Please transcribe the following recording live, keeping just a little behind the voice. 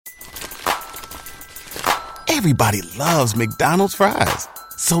Everybody loves McDonald's fries.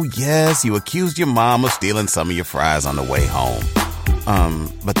 So yes, you accused your mom of stealing some of your fries on the way home.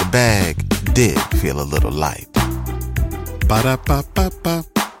 But the bag did feel a little light. Ba-da-ba-ba-ba.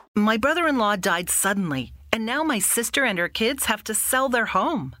 My brother-in-law died suddenly, and now my sister and her kids have to sell their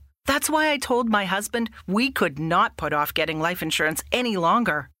home. That's why I told my husband we could not put off getting life insurance any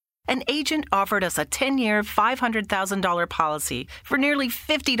longer. An agent offered us a 10-year, $500,000 policy for nearly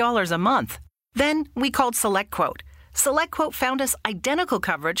 $50 a month. Then we called SelectQuote. SelectQuote found us identical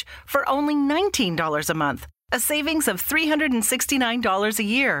coverage for only $19 a month, a savings of $369 a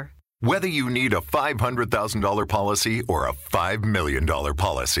year. Whether you need a $500,000 policy or a $5 million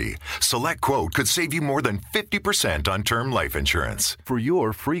policy, SelectQuote could save you more than 50% on term life insurance. For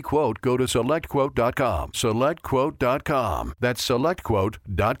your free quote, go to SelectQuote.com. SelectQuote.com. That's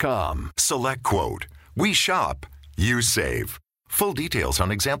SelectQuote.com. SelectQuote. We shop, you save. Full details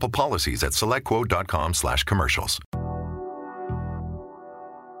on example policies at SelectQuote.com/commercials.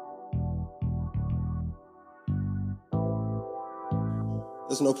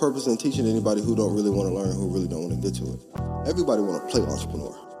 There's no purpose in teaching anybody who don't really want to learn, who really don't want to get to it. Everybody want to play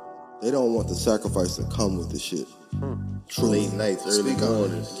entrepreneur. They don't want the sacrifice that come with this shit. Truly. Late nights, early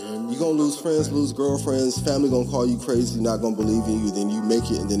mornings. You're going to lose friends, lose girlfriends, family going to call you crazy, not going to believe in you, then you make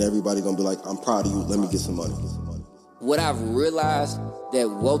it, and then everybody going to be like, I'm proud of you, let me get some money. What I've realized that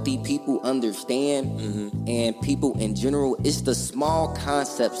wealthy people understand, and people in general, it's the small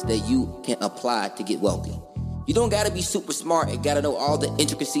concepts that you can apply to get wealthy. You don't got to be super smart and got to know all the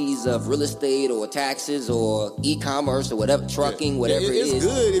intricacies of real estate or taxes or e-commerce or whatever, trucking, whatever it is. It's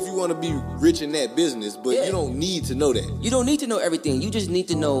good if you want to be rich in that business, but you don't need to know that. You don't need to know everything. You just need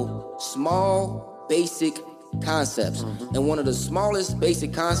to know small, basic concepts. And one of the smallest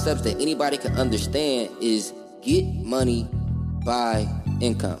basic concepts that anybody can understand is get money, buy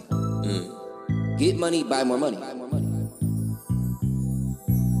income. Get money, buy more money.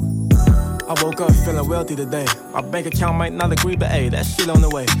 I woke up feeling wealthy today. My bank account might not agree, but hey, that shit on the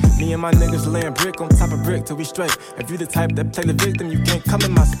way. Me and my niggas laying brick on top of brick till we straight. If you the type that play the victim, you can't come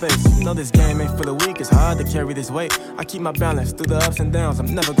in my space. You know this game ain't for the weak, it's hard to carry this weight. I keep my balance through the ups and downs,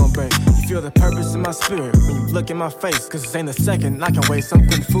 I'm never gonna break. You feel the purpose in my spirit when you look in my face. Cause this ain't a second I can waste, I'm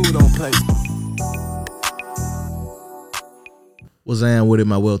putting food on plate. What's on with it,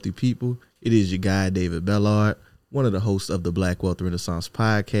 my wealthy people? It is your guy, David Bellard, one of the hosts of the Black Wealth Renaissance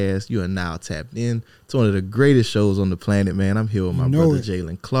podcast. You are now tapped in to one of the greatest shows on the planet, man. I'm here with my brother,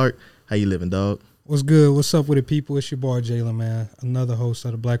 Jalen Clark. How you living, dog? What's good? What's up with the people? It's your boy, Jalen, man. Another host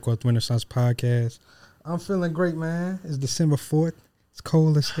of the Black Wealth Renaissance podcast. I'm feeling great, man. It's December 4th. It's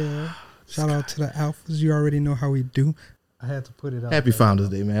cold as hell. Shout out to the Alphas. You already know how we do. I had to put it out. Happy Founders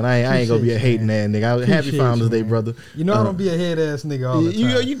Day, man. I ain't gonna be a hating ass nigga. Happy Founders Day, brother. You know I don't be a head ass nigga all the time.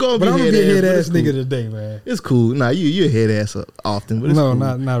 You gonna be but I'm gonna be a head ass cool. nigga today, man. It's cool. Nah, you a head ass often, but it's no,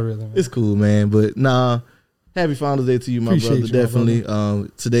 cool. not really. Man. It's cool, man. But nah, happy Founders Day to you, my brother. Definitely.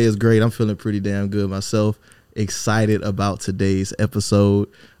 Today is great. I'm feeling pretty damn good myself. Excited about today's episode.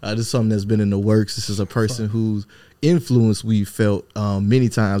 This is something that's been in the works. This is a person whose influence we felt many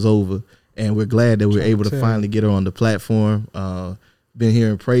times over, and we're glad that we're able to finally get her on the platform. Been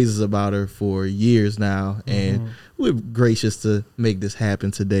hearing praises about her for years now, and we're gracious to make this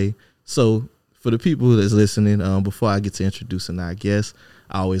happen today. So for the people that's listening, before I get to introducing our guest,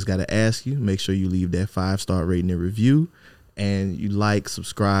 I always got to ask you, make sure you leave that 5-star rating and review, and you like,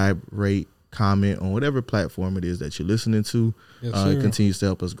 subscribe, rate, comment on whatever platform it is that you're listening to. Yes, it continues to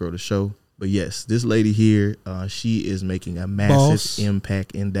help us grow the show. But yes, this lady here, she is making a massive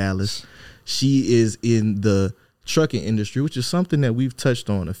impact in Dallas. She is in the trucking industry, which is something that we've touched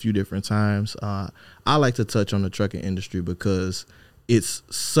on a few different times. I like to touch on the trucking industry because it's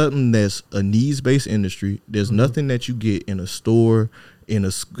something that's a needs-based industry. There's nothing that you get in a store,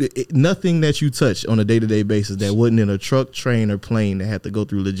 nothing that you touch on a day-to-day basis that wasn't in a truck, train, or plane that had to go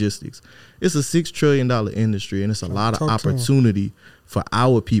through logistics. It's a $6 trillion industry, and it's a lot of opportunity for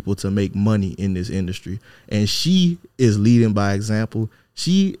our people to make money in this industry. And she is leading by example.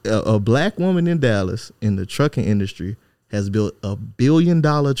 She, a black woman in Dallas in the trucking industry, has built $1 billion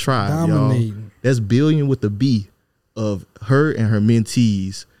tribe, y'all. That's billion with a B, of her and her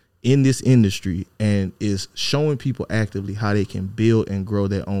mentees in this industry, and is showing people actively how they can build and grow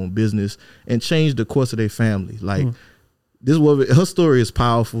their own business and change the course of their family. Like this woman, her story is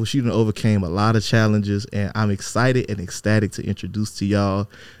powerful. She overcame a lot of challenges, and I'm excited and ecstatic to introduce to y'all.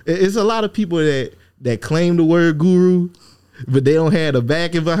 It's a lot of people that claim the word guru, but they don't have the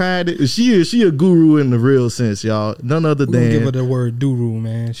backing behind it. She a guru in the real sense, y'all. None other than give her the word guru,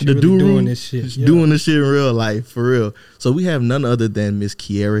 man. She the really doing this shit. Doing this shit in real life, for real. So we have none other than Miss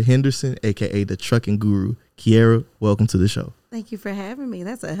Kierra Henderson, aka the trucking guru. Kierra, welcome to the show. Thank you for having me.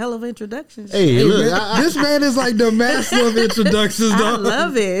 That's a hell of an introduction. Hey, look, this man is like the master of introductions, I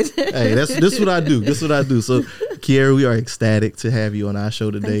love it. Hey, this what I do. This what I do. So, Kierra, we are ecstatic to have you on our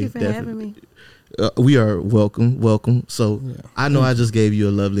show today. Thank you for having me. We are welcome. So, I know I just gave you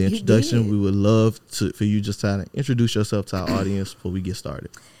a lovely introduction. We would love for you just to introduce yourself to our audience before we get started.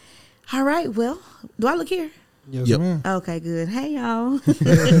 All right. Well, do I look here? Yes, ma'am. Okay, good. Hey, y'all.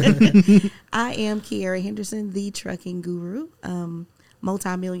 I am Kierra Henderson, the trucking guru,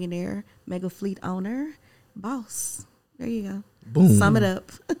 multimillionaire, mega fleet owner, boss. There you go. Boom. Sum it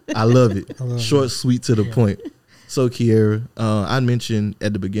up. I love it. Short, sweet, to the point. So, Kierra, I mentioned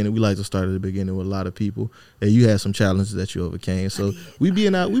at the beginning, we like to start at the beginning with a lot of people, that you had some challenges that you overcame. So we be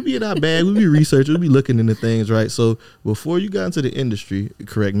in our bag, we be researching, we be looking into things, right? So before you got into the industry,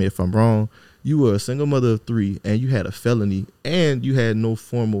 correct me if I'm wrong, you were a single mother of 3 and you had a felony and you had no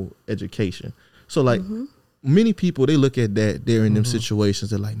formal education. So like many people, they look at that, they're in them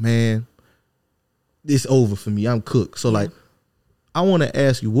situations, they're like, man, it's over for me. I'm cooked. So like, I want to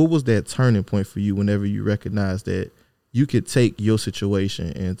ask you, what was that turning point for you whenever you recognized that you could take your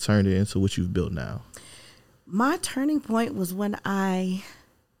situation and turn it into what you've built now? My turning point was when I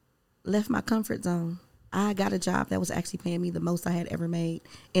left my comfort zone. I got a job that was actually paying me the most I had ever made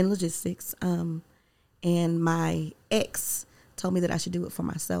in logistics. And my ex told me that I should do it for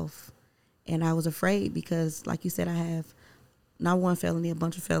myself. And I was afraid because, like you said, I have not one felony, a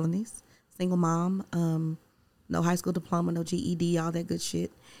bunch of felonies, single mom, no high school diploma, no GED, all that good shit.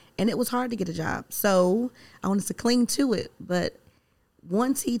 And it was hard to get a job. So I wanted to cling to it. But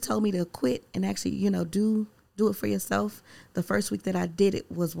once he told me to quit and actually, do it for yourself, the first week that I did it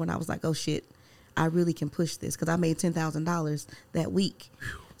was when I was like, oh, shit, I really can push this, because I made $10,000 that week.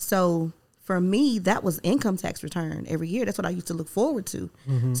 So for me, that was income tax return every year. That's what I used to look forward to.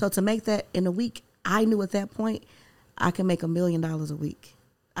 So to make that in a week, I knew at that point I could make $1 million a week.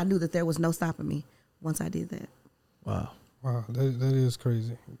 I knew that there was no stopping me once I did that. Wow, that is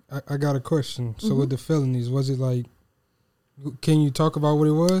crazy. I got a question. So with the felonies, was it like, can you talk about what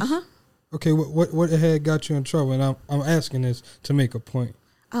it was? Okay, what had got you in trouble? And I'm asking this to make a point.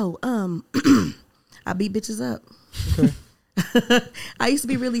 Oh, I beat bitches up. Okay. I used to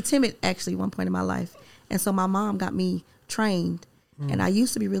be really timid, actually, one point in my life. And so my mom got me trained. And I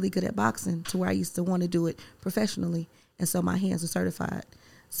used to be really good at boxing, to where I used to want to do it professionally. And so my hands were certified.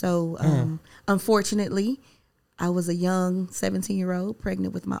 So unfortunately, I was a young 17-year-old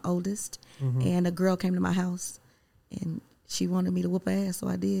pregnant with my oldest. And a girl came to my house and she wanted me to whoop her ass. So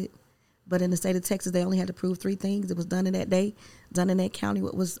I did. But in the state of Texas, they only had to prove 3 things. It was done in that day, done in that county.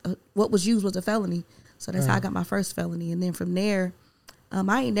 What was used was a felony. So that's how I got my first felony. And then from there,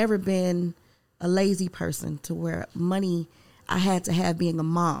 I ain't never been a lazy person, to where money I had to have being a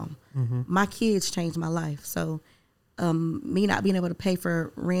mom. My kids changed my life. So me not being able to pay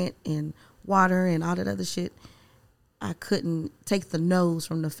for rent and water and all that other shit, I couldn't take the nose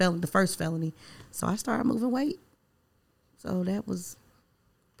from the first felony. So I started moving weight. So that was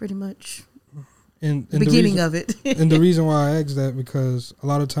pretty much the beginning of it. And the reason why I asked that, because a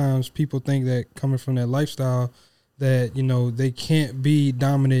lot of times people think that coming from that lifestyle that, they can't be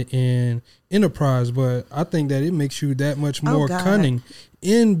dominant in enterprise, but I think that it makes you that much more cunning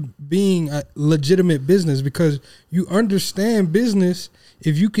in being a legitimate business, because you understand business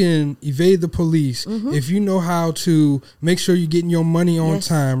if you can evade the police, if you know how to make sure you're getting your money on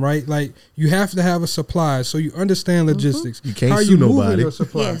time, right? Like, you have to have a supply, so you understand logistics. You can't sue nobody. Your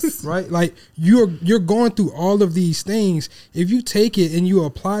supply, right? Like, you're going through all of these things. If you take it and you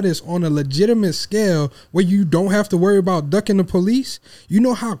apply this on a legitimate scale where you don't have to worry about ducking the police, you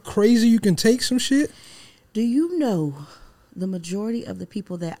know how crazy you can take some shit? Do you know the majority of the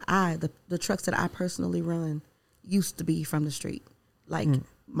people that the trucks that I personally run used to be from the street? Like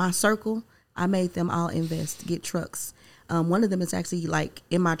my circle, I made them all invest, get trucks. One of them is actually like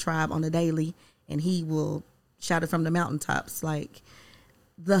in my tribe on the daily, and he will shout it from the mountaintops. Like,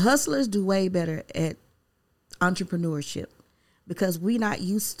 the hustlers do way better at entrepreneurship, because we not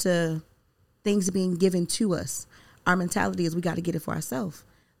used to things being given to us. Our mentality is we got to get it for ourselves.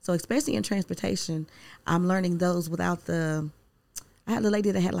 So especially in transportation, I'm learning those without I had a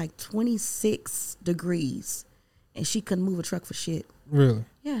lady that had like 26 degrees and she couldn't move a truck for shit. Really?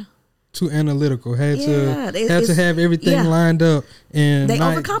 Yeah. Too analytical. Had to have everything lined up. And they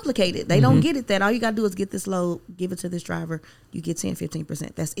overcomplicate it. They don't get it that all you got to do is get this load, give it to this driver. You get 10,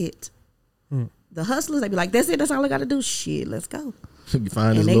 15%. That's it. The hustlers, they be like, that's it. That's all I got to do. Shit, let's go. You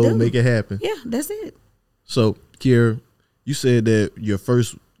find this load, make it happen. Yeah, that's it. So, Kierra, you said that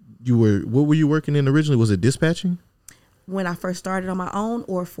what were you working in originally? Was it dispatching? When I first started on my own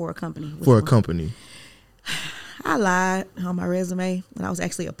or for a company? For a company. I lied on my resume when I was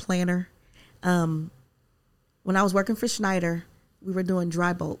actually a planner. When I was working for Schneider, we were doing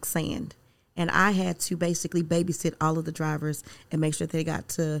dry bulk sand. And I had to basically babysit all of the drivers and make sure they got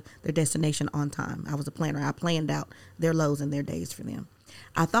to their destination on time. I was a planner. I planned out their loads and their days for them.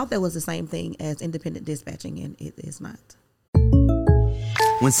 I thought that was the same thing as independent dispatching, and it is not.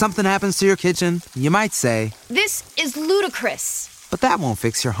 When something happens to your kitchen, you might say, "This is ludicrous." But that won't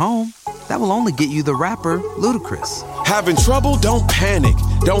fix your home. That will only get you the rapper, Ludacris. Having trouble? Don't panic.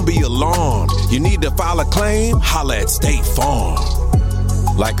 Don't be alarmed. You need to file a claim? Holla at State Farm.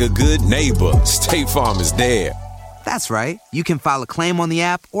 Like a good neighbor, State Farm is there. That's right. You can file a claim on the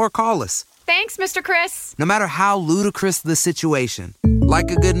app or call us. Thanks, Mr. Chris. No matter how ludicrous the situation,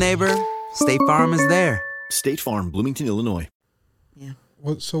 like a good neighbor, State Farm is there. State Farm, Bloomington, Illinois. Yeah.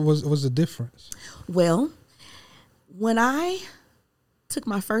 So what's the difference? Well, when I took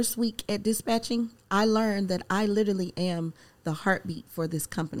my first week at dispatching, I learned that I literally am the heartbeat for this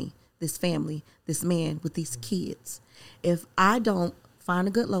company, this family, this man with these kids. If I don't find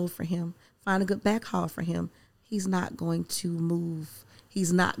a good load for him, find a good back haul for him, he's not going to move.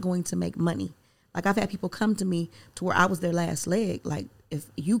 He's not going to make money. Like, I've had people come to me to where I was their last leg. Like, if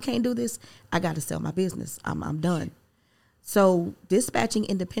you can't do this, I got to sell my business. I'm done. So dispatching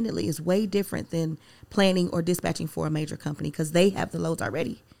independently is way different than planning or dispatching for a major company because they have the loads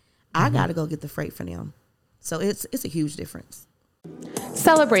already. I got to go get the freight for them. So it's a huge difference.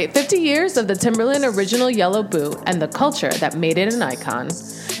 Celebrate 50 years of the Timberland original yellow boot and the culture that made it an icon.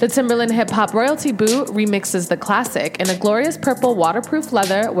 The Timberland Hip Hop Royalty boot remixes the classic in a glorious purple waterproof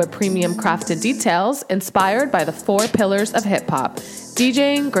leather with premium crafted details inspired by the 4 pillars of hip hop: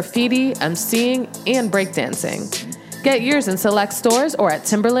 DJing, graffiti, MCing, and breakdancing. Get yours in select stores or at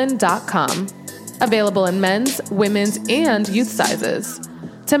timberland.com. Available in men's, women's, and youth sizes.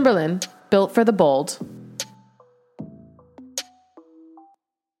 Timberland, built for the bold.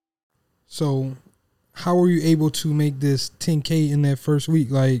 So how were you able to make this 10K in that first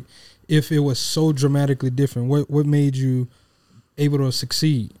week? Like, if it was so dramatically different, what made you able to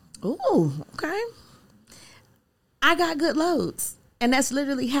succeed? Ooh, okay. I got good loads. And that's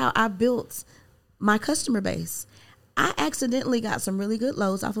literally how I built my customer base. I accidentally got some really good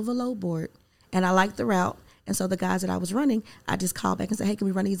loads off of a load board, and I liked the route. And so the guys that I was running, I just called back and said, hey, can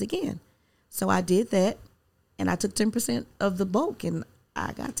we run these again? So I did that, and I took 10% of the bulk, and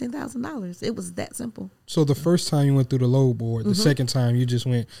I got $10,000. It was that simple. So the first time you went through the load board, the second time you just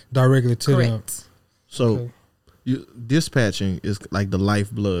went directly to them. So dispatching is like the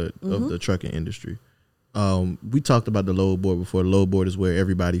lifeblood of the trucking industry. We talked about the load board before. The load board is where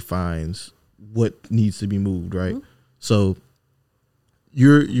everybody finds what needs to be moved, right? So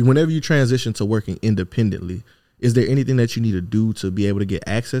you whenever you transition to working independently, is there anything that you need to do to be able to get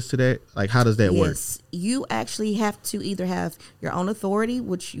access to that? Like, how does that work? Yes, you actually have to either have your own authority,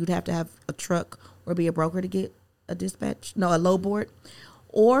 which you'd have to have a truck or be a broker to get a load board,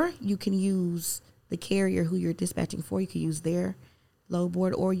 or you can use the carrier who you're dispatching for. You can use their load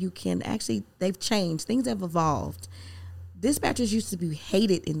board, or you can actually, they've changed. Things have evolved. Dispatchers used to be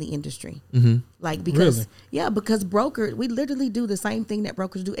hated in the industry. Like, because, because brokers, we literally do the same thing that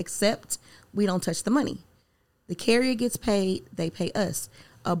brokers do, except we don't touch the money. The carrier gets paid, they pay us.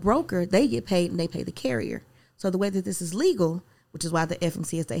 A broker, they get paid and they pay the carrier. So the way that this is legal, which is why the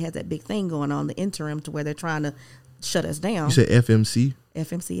FMCSA has that big thing going on, the interim, to where they're trying to shut us down. You said FMC?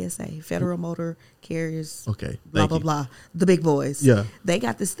 FMCSA, Federal Motor Carriers. Okay. Blah, blah, blah. The big boys. Yeah. They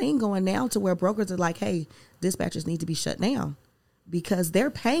got this thing going now to where brokers are like, hey, dispatchers need to be shut down because they're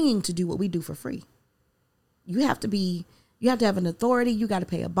paying to do what we do for free. You have to have an authority. You got to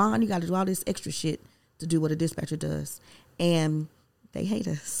pay a bond. You got to do all this extra shit to do what a dispatcher does. And they hate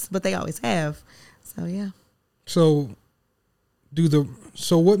us, but they always have. So, yeah. So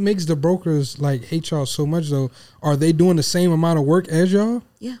what makes the brokers like hate y'all so much though? Are they doing the same amount of work as y'all?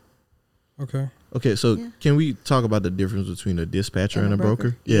 Yeah. Okay. So can we talk about the difference between a dispatcher and a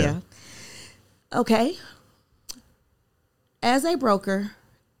broker? Yeah. Okay. As a broker,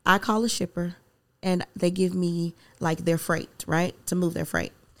 I call a shipper and they give me like their freight, right? To move their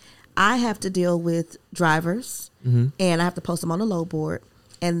freight. I have to deal with drivers and I have to post them on the load board,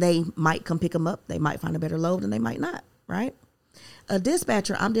 and they might come pick them up. They might find a better load and they might not, right? A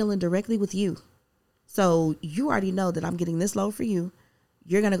dispatcher, I'm dealing directly with you. So you already know that I'm getting this load for you.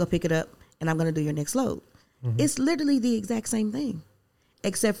 You're going to go pick it up and I'm going to do your next load. It's literally the exact same thing.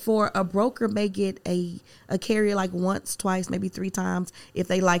 Except for a broker may get a carrier like once, twice, maybe 3 times. If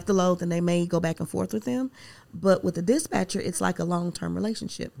they like the load, then they may go back and forth with them. But with the dispatcher, it's like a long-term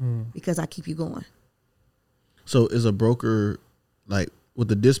relationship because I keep you going. So is a broker, like with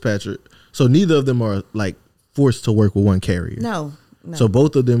the dispatcher, so neither of them are like forced to work with one carrier? No. So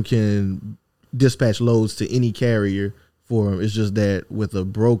both of them can dispatch loads to any carrier for them. It's just that with a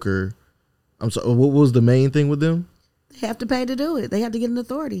broker, I'm sorry, what was the main thing with them? They have to pay to do it. They have to get an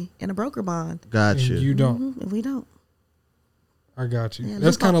authority and a broker bond. Gotcha. And you don't. And we don't. I got you. Yeah,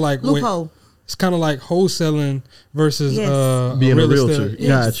 That's kind of like loophole. It's kind of like wholesaling versus being a real realtor. estate.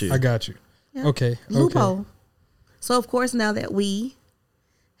 Got you. I got you. Yeah. Okay. Loophole. Okay. So of course, now that we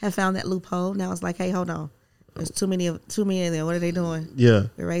have found that loophole, now it's like, hey, hold on. There's too many of them. What are they doing? Yeah.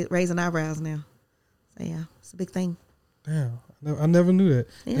 They're raising eyebrows now. So yeah, it's a big thing. Damn. I never knew that.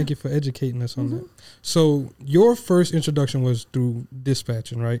 Yeah. Thank you for educating us on that. So your first introduction was through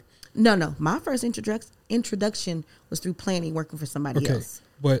dispatching, right? No. My first introduction was through planning, working for somebody else.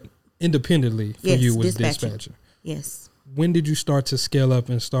 But independently for you was dispatching. Yes. When did you start to scale up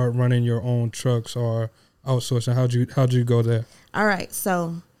and start running your own trucks or outsourcing? How'd you go there? All right.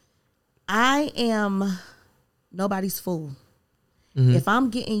 So I am nobody's fool. If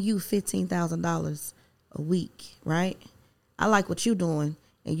I'm getting you $15,000 a week, right? I like what you're doing,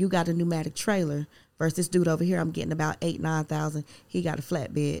 and you got a pneumatic trailer versus this dude over here. I'm getting about $8,000-9,000. He got a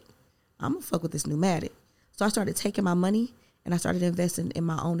flatbed. I'm gonna fuck with this pneumatic. So I started taking my money and I started investing in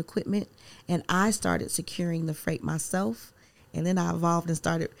my own equipment, and I started securing the freight myself. And then I evolved and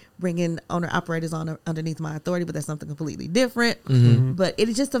started bringing owner operators on underneath my authority, but that's something completely different. But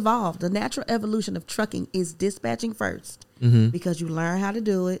it just evolved. The natural evolution of trucking is dispatching first because you learn how to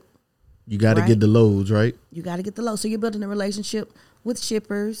do it. You got to get the loads, right? You got to get the loads. So you're building a relationship with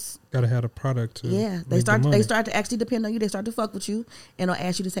shippers. Got to have a product to they start to actually depend on you. They start to fuck with you and they'll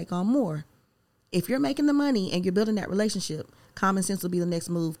ask you to take on more. If you're making the money and you're building that relationship, common sense will be the next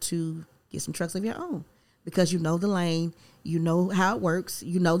move to get some trucks of your own because you know the lane, you know how it works,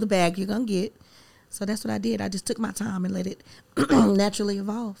 you know the bag you're going to get. So that's what I did. I just took my time and let it naturally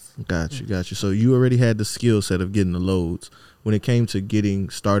evolve. Got you. So you already had the skill set of getting the loads. When it came to getting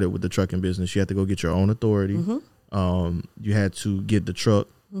started with the trucking business, you had to go get your own authority. You had to get the truck.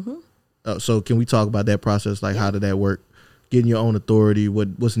 So can we talk about that process? Like, how did that work? Getting your own authority,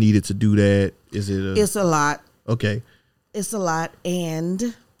 what's needed to do that? It's a lot. Okay. It's a lot.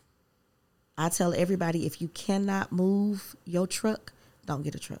 And I tell everybody, if you cannot move your truck, don't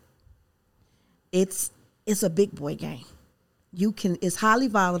get a truck. It's a big boy game. It's highly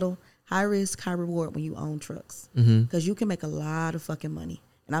volatile, high risk, high reward when you own trucks. Because you can make a lot of fucking money.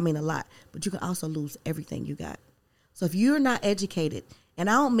 And I mean a lot. But you can also lose everything you got. So if you're not educated, and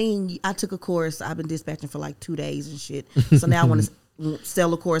I don't mean I took a course, I've been dispatching for like 2 days and shit. So now I want to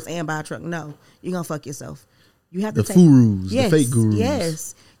sell a course and buy a truck. No, you're going to fuck yourself. You have to take gurus, the fake gurus.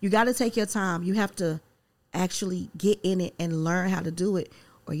 Yes. You got to take your time. You have to actually get in it and learn how to do it,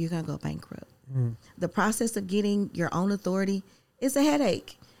 or you're going to go bankrupt. The process of getting your own authority is a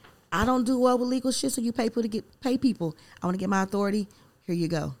headache. I don't do well with legal shit, so you pay people. I want to get my authority. Here you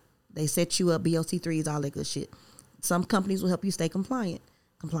go. They set you up, BOC3s, all that good shit. Some companies will help you stay compliant.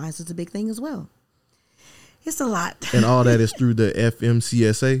 Compliance is a big thing as well. It's a lot. And all that is through the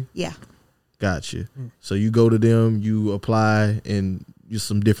FMCSA? Yeah. Gotcha. So you go to them, you apply, and use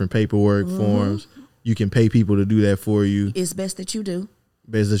some different paperwork forms. You can pay people to do that for you. It's best that you do.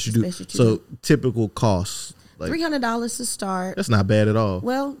 So typical costs. Like $300 to start. That's not bad at all.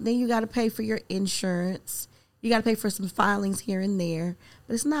 Well, then you got to pay for your insurance. You got to pay for some filings here and there.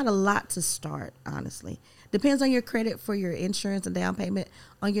 But it's not a lot to start, honestly. Depends on your credit for your insurance and down payment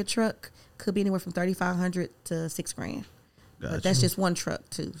on your truck. Could be anywhere from $3,500 to $6,000. Gotcha. But that's just one truck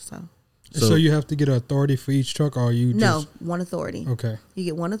too. So you have to get an authority for each truck, or one authority. Okay. You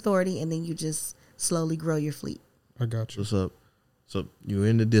get one authority, and then you just slowly grow your fleet. I got you. What's up? So you're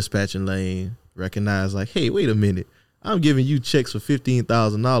in the dispatching lane. Recognize like, hey, wait a minute. I'm giving you checks for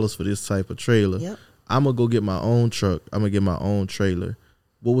 $15,000 for this type of trailer. Yep. I'm gonna go get my own truck. I'm gonna get my own trailer.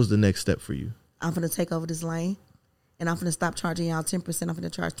 What was the next step for you? I'm gonna take over this lane, and I'm gonna stop charging y'all 10%. I'm gonna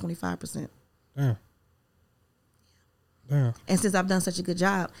charge 25%. Damn. And since I've done such a good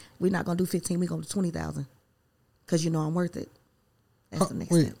job, we're not gonna do 15. We're gonna do 20,000, because you know I'm worth it. That's the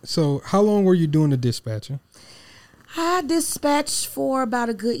next step. So how long were you doing the dispatching? I dispatched for about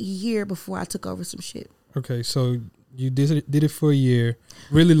a good year before I took over some shit. Okay, so you did it for a year,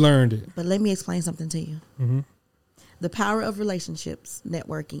 really learned it. But let me explain something to you. Mm-hmm. The power of relationships,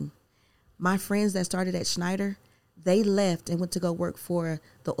 networking. My friends that started at Schneider, they left and went to go work for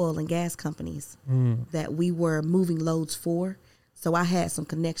the oil and gas companies that we were moving loads for. So I had some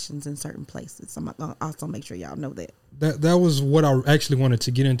connections in certain places. I'm going to also make sure y'all know that. That was what I actually wanted to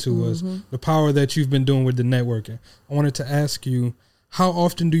get into was the power that you've been doing with the networking. I wanted to ask you, how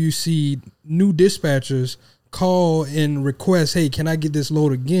often do you see new dispatchers call and request, hey, can I get this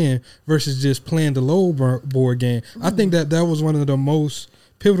load again, versus just playing the load board game? I think that was one of the most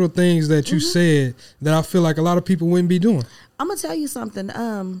pivotal things that you said that I feel like a lot of people wouldn't be doing. I'm going to tell you something.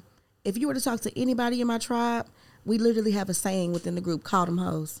 If you were to talk to anybody in my tribe, we literally have a saying within the group, call them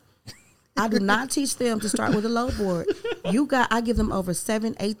hoes. I do not teach them to start with a load board. I give them over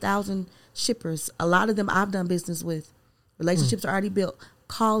 8,000 shippers. A lot of them I've done business with. Relationships are already built.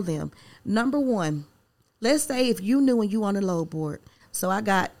 Call them. Number one, let's say if you knew when you on a load board. So I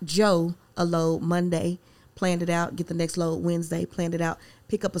got Joe a load Monday, planned it out, get the next load Wednesday, planned it out,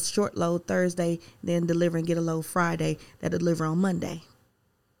 pick up a short load Thursday, then deliver and get a load Friday, that deliver on Monday.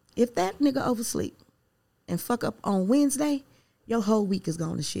 If that nigga oversleep and fuck up on Wednesday, your whole week is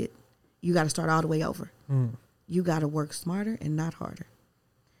going to shit. You got to start all the way over. You got to work smarter and not harder.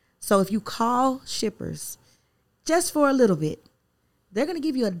 So if you call shippers just for a little bit, they're going to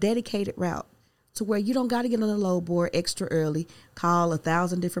give you a dedicated route to where you don't got to get on the load board extra early, call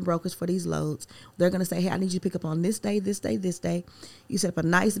 1,000 different brokers for these loads. They're going to say, hey, I need you to pick up on this day, this day, this day. You set up a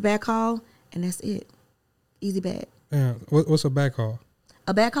nice back haul, and that's it. Easy bag. Yeah. What's a back haul?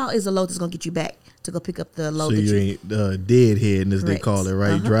 A back haul is a load that's going to get you back to go pick up the load. So that you ain't deadheading, as they call it,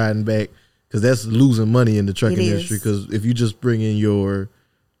 right? Driving back, because that's losing money in the trucking industry. Because if you just bring in your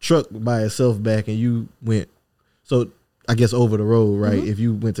truck by itself back and you went, so I guess over the road, right? If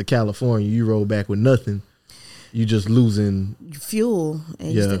you went to California, you roll back with nothing, you just losing fuel,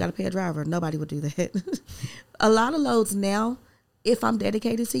 and you still got to pay a driver. Nobody would do that. A lot of loads now, if I'm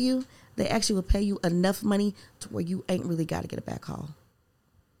dedicated to you, they actually will pay you enough money to where you ain't really got to get a back haul.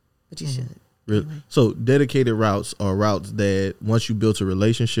 But you should. Really? Anyway. So dedicated routes are routes that once you built a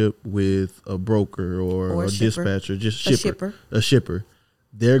relationship with a broker or a dispatcher, a shipper,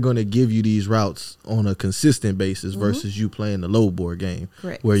 they're going to give you these routes on a consistent basis versus you playing the load board game.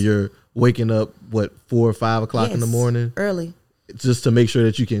 Correct. Where you're waking up, 4 or 5 o'clock in the morning? Early. Just to make sure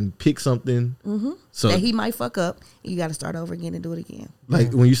that you can pick something. So that he might fuck up. You got to start over again and do it again.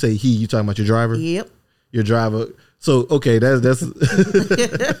 Like when you say he, you talking about your driver? Yep. Your driver. So, okay, that's that's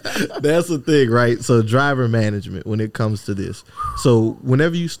the thing, right? So driver management when it comes to this. So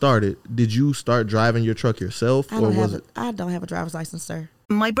whenever you started, did you start driving your truck yourself? I don't have a driver's license, sir.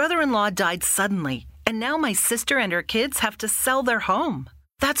 My brother-in-law died suddenly, and now my sister and her kids have to sell their home.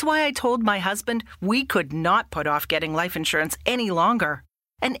 That's why I told my husband we could not put off getting life insurance any longer.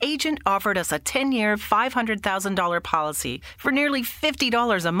 An agent offered us a 10-year, $500,000 policy for nearly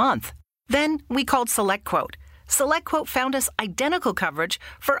 $50 a month. Then we called SelectQuote. SelectQuote found us identical coverage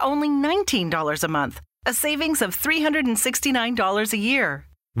for only $19 a month, a savings of $369 a year.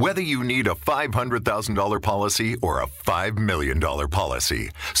 Whether you need a $500,000 policy or a $5 million policy,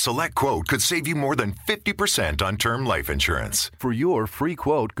 SelectQuote could save you more than 50% on term life insurance. For your free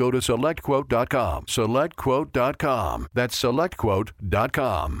quote, go to SelectQuote.com. SelectQuote.com. That's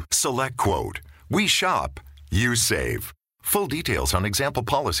SelectQuote.com. SelectQuote. We shop. You save. Full details on example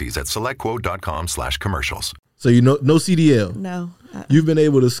policies at SelectQuote.com/commercials. So no CDL? No. You've been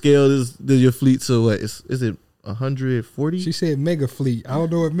able to scale your fleet to what? Is it 140? She said mega fleet. I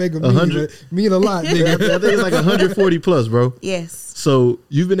don't know what mega mean a lot, nigga. I think it's like 140 plus, bro. Yes. So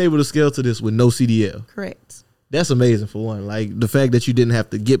you've been able to scale to this with no CDL. Correct. That's amazing for one. Like the fact that you didn't have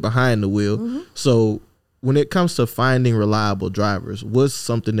to get behind the wheel. So when it comes to finding reliable drivers, what's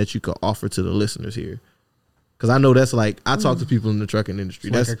something that you could offer to the listeners here? Because I know that's like, I talk to people in the trucking industry.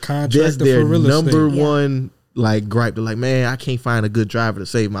 It's that's like a contractor that's their for real number estate. one like gripe. They're like, man, I can't find a good driver to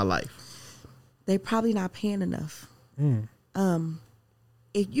save my life. They probably not paying enough.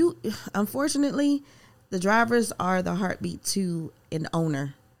 Unfortunately, the drivers are the heartbeat to an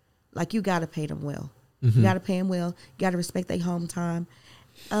owner. Like you got to pay them well. You got to pay them well. You got to respect their home time.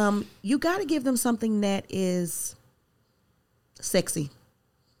 You got to give them something that is sexy.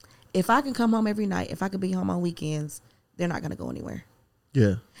 If I can come home every night, if I could be home on weekends, they're not going to go anywhere.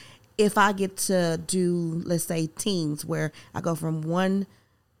 Yeah. If I get to do, let's say, teams where I go from one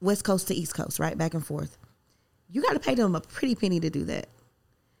West Coast to East Coast, right, back and forth, you got to pay them a pretty penny to do that.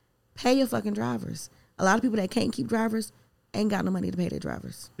 Pay your fucking drivers. A lot of people that can't keep drivers ain't got no money to pay their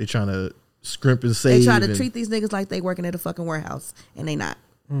drivers. They're trying to scrimp and save. They try to treat these niggas like they working at a fucking warehouse, and they not.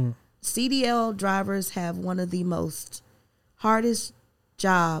 CDL drivers have one of the most hardest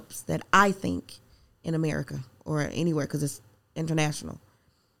jobs that I think in America or anywhere, because it's international.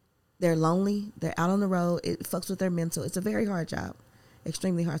 They're lonely. They're out on the road. It fucks with their mental. It's a very hard job,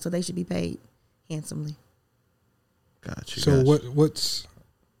 extremely hard. So they should be paid handsomely. Gotcha. So what's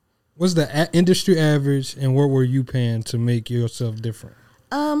the industry average, and what were you paying to make yourself different?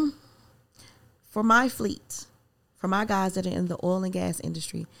 For my fleet, for my guys that are in the oil and gas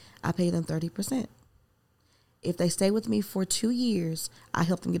industry, I pay them 30%. If they stay with me for 2 years, I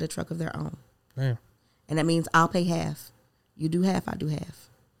help them get a truck of their own. Damn. And that means I'll pay half. You do half, I do half.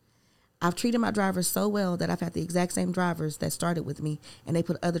 I've treated my drivers so well that I've had the exact same drivers that started with me, and they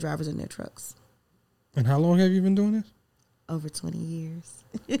put other drivers in their trucks. And how long have you been doing this? Over 20 years.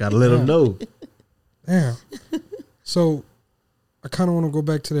 Gotta let them know. Damn. So I kind of want to go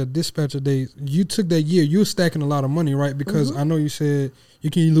back to that dispatcher days. You took that year. You were stacking a lot of money, right? Because I know you said you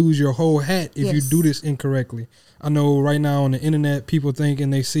can lose your whole hat if you do this incorrectly. I know right now on the internet, people think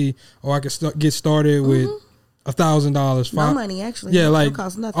and they see, I could get started with $1,000. No money, actually. Yeah, It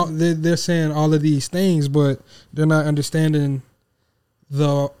costs nothing. They're saying all of these things, but they're not understanding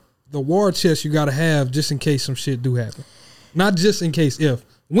the war chest you got to have just in case some shit do happen. Not just in case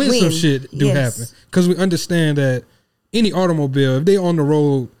when some shit do happen. Because we understand that any automobile, if they on the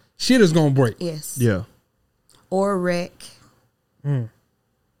road, shit is going to break. Yes. Yeah. Or a wreck. Or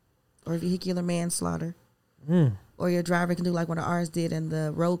vehicular manslaughter. Or your driver can do like one of ours did and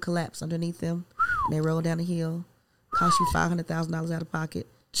the road collapsed underneath them. And they roll down the hill. Cost you $500,000 out of pocket.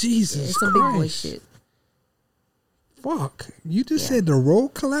 Jesus It's some big boy shit. Fuck. You just said the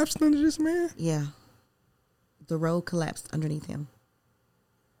road collapsed under this man? Yeah. The road collapsed underneath him.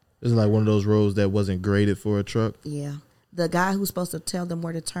 It's like one of those roads that wasn't graded for a truck. Yeah. The guy who's supposed to tell them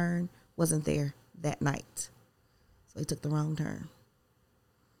where to turn wasn't there that night. So he took the wrong turn.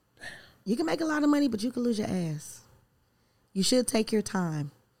 You can make a lot of money, but you can lose your ass. You should take your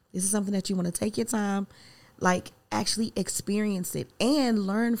time. This is something that you want to take your time, like actually experience it and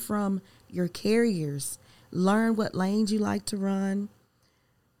learn from your carriers. Learn what lanes you like to run.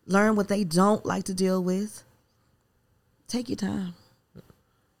 Learn what they don't like to deal with. Take your time.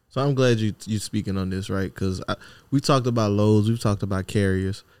 So I'm glad you speaking on this, right? Because we talked about loads, we've talked about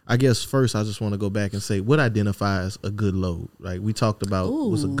carriers. I guess first I just want to go back and say what identifies a good load. Like we talked about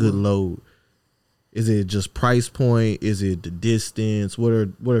what's a good load. Is it just price point? Is it the distance? What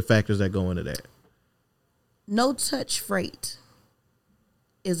are factors that go into that? No touch freight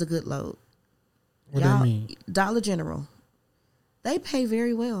is a good load. What that mean? Dollar General, they pay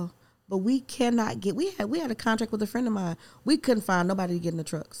very well. But we cannot get. We had a contract with a friend of mine. We couldn't find nobody to get in the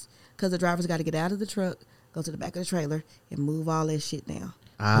trucks because the drivers got to get out of the truck, go to the back of the trailer, and move all that shit down.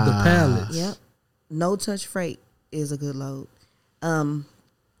 With the pallets. Yep. No touch freight is a good load.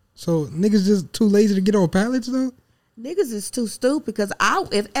 So niggas just too lazy to get on pallets though. Niggas is too stupid because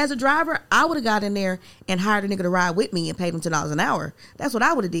if as a driver I would have got in there and hired a nigga to ride with me and paid him $10 an hour. That's what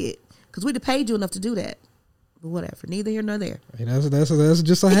I would have did because we'd have paid you enough to do that. But whatever, neither here nor there. Hey, that's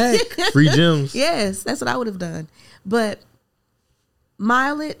just a hack. Free gems. Yes, that's what I would have done. But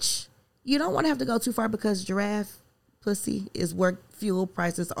mileage, you don't want to have to go too far because giraffe pussy is where fuel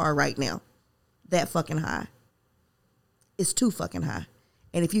prices are right now. That fucking high. It's too fucking high.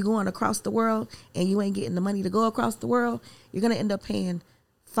 And if you're going across the world and you ain't getting the money to go across the world, you're going to end up paying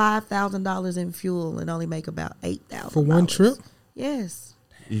 $5,000 in fuel and only make about $8,000. For one trip? Yes.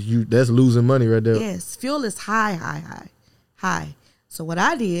 That's losing money right there. Yes, fuel is high. So what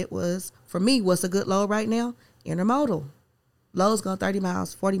I did was, for me, what's a good load right now? Intermodal. Loads go 30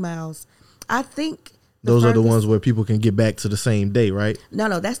 miles, 40 miles. I think those are the ones where people can get back to the same day, right?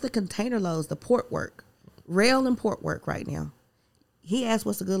 No, that's the container loads, the port work. Rail and port work right now. He asked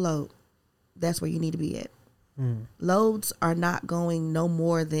what's a good load. That's where you need to be at. Loads are not going no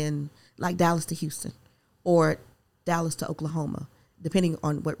more than like Dallas to Houston or Dallas to Oklahoma, depending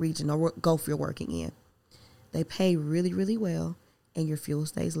on what region or Gulf you're working in. They pay really, really well, and your fuel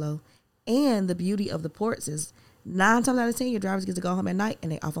stays low. And the beauty of the ports is 9 times out of 10, your drivers get to go home at night,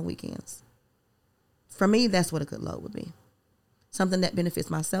 and they off on weekends. For me, that's what a good load would be. Something that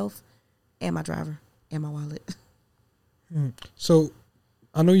benefits myself and my driver and my wallet. So,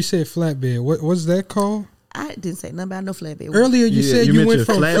 I know you said flatbed. What's that called? I didn't say nothing about no flatbed. Earlier you said you went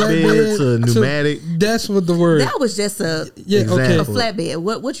from flatbed to pneumatic. That's what the word. That was just a flatbed.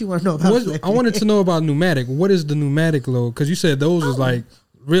 What you want to know about flatbed? I wanted to know about pneumatic. What is the pneumatic load? Because you said those was like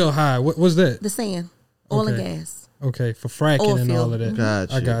real high. What was that? The sand, oil and gas. Okay, for fracking oil and field. all of that.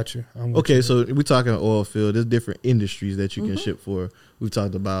 Gotcha. I got you. Okay, so we're talking oil field. There's different industries that you can ship for. We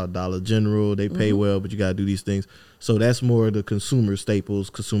talked about Dollar General. They pay well, but you got to do these things. So that's more the consumer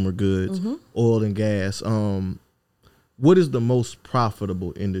staples, consumer goods, oil and gas. What is the most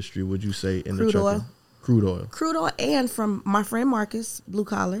profitable industry, would you say, in the trucking? Crude oil. Crude oil, and from my friend Marcus, blue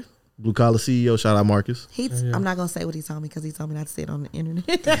collar. Blue Collar CEO. Shout out Marcus. I'm not gonna say what he told me because he told me not to say it on the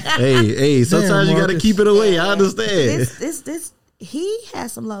internet. hey, sometimes you got to keep it away. I understand. He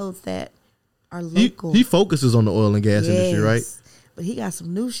has some loads that are local. He focuses on the oil and gas industry, right? But he got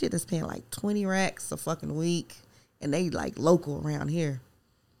some new shit that's paying like 20 racks a fucking week, and they like local around here.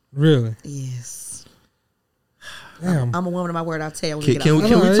 Really? Yes. Damn. I'm a woman of my word. I'll tell you. Can we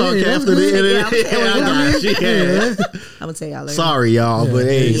talk after the internet? I'm gonna tell y'all later. Sorry, y'all, but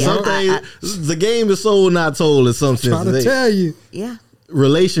hey, sometimes the game is sold, not told. In some sense, trying to tell you. Yeah.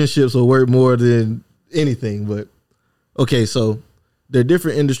 Relationships will work more than anything. But okay, so there are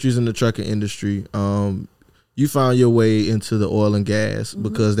different industries in the trucking industry. You found your way into the oil and gas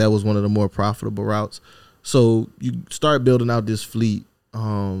because that was one of the more profitable routes. So you start building out this fleet.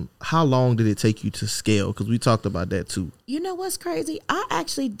 How long did it take you to scale? Because we talked about that too. You know what's crazy? I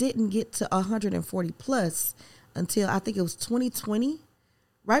actually didn't get to 140 plus until I think it was 2020.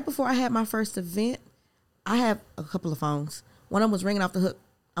 Right before I had my first event, I have a couple of phones. One of them was ringing off the hook.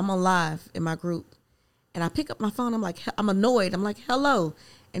 I'm on live in my group. And I pick up my phone. I'm like, I'm annoyed. I'm like, hello.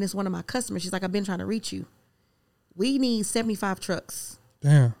 And it's one of my customers. She's like, I've been trying to reach you. We need 75 trucks.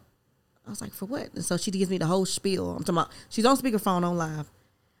 Damn. I was like, for what? And so she gives me the whole spiel. I'm talking about, she's on speakerphone on live.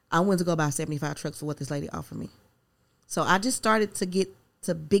 I went to go buy 75 trucks for what this lady offered me. So I just started to get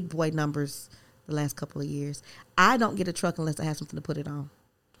to big boy numbers the last couple of years. I don't get a truck unless I have something to put it on.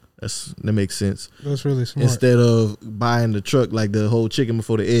 That makes sense. That's really smart. Instead of buying the truck like the whole chicken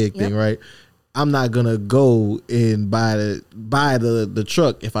before the egg thing, right? I'm not gonna go and buy the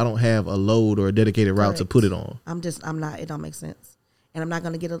truck if I don't have a load or a dedicated route to put it on. I'm not. It don't make sense. And I'm not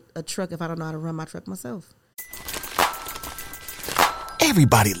going to get a truck if I don't know how to run my truck myself.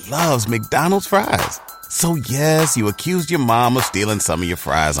 Everybody loves McDonald's fries. So yes, you accused your mom of stealing some of your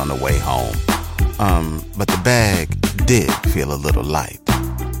fries on the way home. But the bag did feel a little light.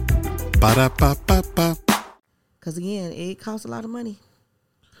 Ba-da-ba-ba-ba. Because again, it costs a lot of money.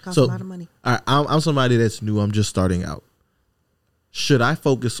 All right, I'm somebody that's new. I'm just starting out. Should I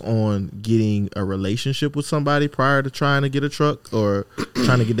focus on getting a relationship with somebody prior to trying to get a truck or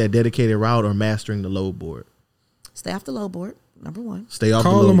trying to get that dedicated route or mastering the load board? Stay off the load board, number one. Stay off the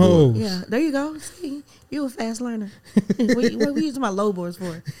load board. Yeah, there you go. See, you a fast learner. What we using my load boards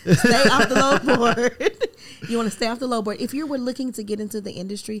for? Stay off the load board. You want to stay off the load board. If you were looking to get into the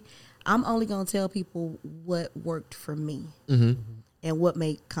industry, I'm only going to tell people what worked for me and what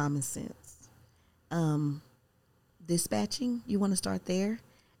made common sense. Dispatching, you want to start there.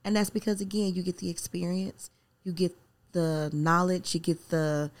 And that's because, again, you get the experience, you get the knowledge, you get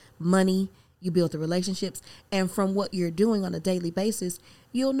the money, you build the relationships. And from what you're doing on a daily basis,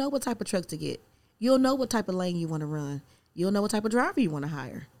 you'll know what type of truck to get. You'll know what type of lane you want to run. You'll know what type of driver you want to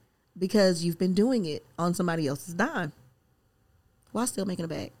hire because you've been doing it on somebody else's dime while still making a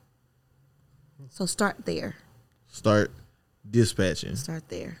bag. So start there. Start dispatching. Start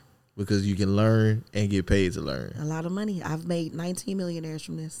there. Because you can learn and get paid to learn. A lot of money. I've made 19 millionaires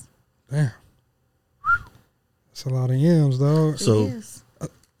from this. Damn. That's a lot of M's, dog. So,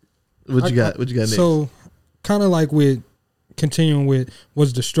 what you got next? So, kind of like with continuing with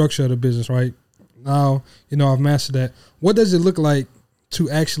what's the structure of the business, right? Now, I've mastered that. What does it look like to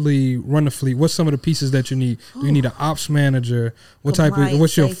actually run the fleet? What's some of the pieces that you need? Do you need an ops manager? What type of,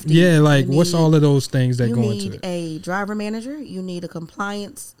 what's your, what's all of those things that go into it? You need a driver manager. You need a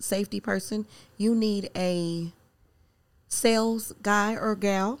compliance safety person. You need a sales guy or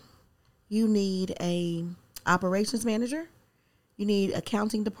gal. You need a operations manager. You need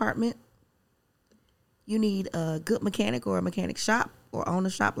accounting department. You need a good mechanic or a mechanic shop or own a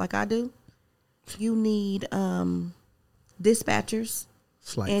shop like I do. You need dispatchers.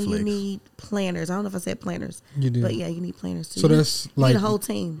 You need planners. I don't know if I said planners. You do. But yeah, you need planners too. So that's you need a whole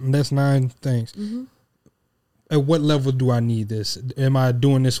team. That's 9 things. Mm-hmm. At what level do I need this? Am I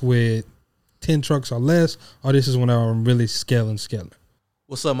doing this with 10 trucks or less? Or this is when I'm really scaling?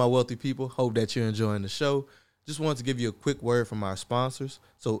 What's up, my wealthy people? Hope that you're enjoying the show. Just wanted to give you a quick word from our sponsors.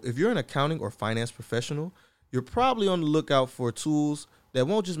 So if you're an accounting or finance professional, you're probably on the lookout for tools that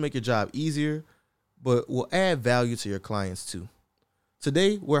won't just make your job easier, but will add value to your clients too.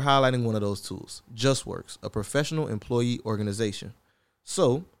 Today, we're highlighting one of those tools, JustWorks, a professional employee organization.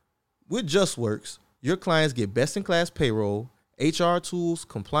 So, with JustWorks, your clients get best-in-class payroll, HR tools,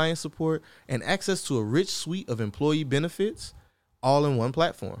 compliance support, and access to a rich suite of employee benefits, all in one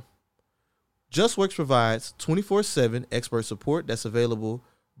platform. JustWorks provides 24/7 expert support that's available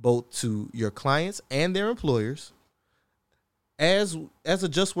both to your clients and their employers. As a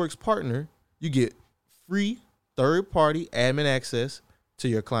JustWorks partner, you get free third-party admin access to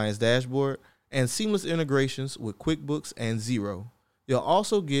your client's dashboard and seamless integrations with QuickBooks and Xero. You'll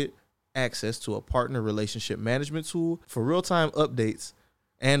also get access to a partner relationship management tool for real-time updates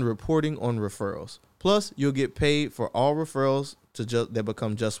and reporting on referrals. Plus, you'll get paid for all referrals that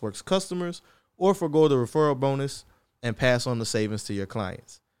become JustWorks customers, or forgo the referral bonus and pass on the savings to your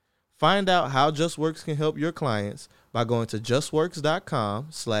clients. Find out how JustWorks can help your clients by going to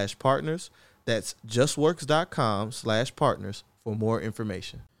justworks.com/partners. That's justworks.com/partners for more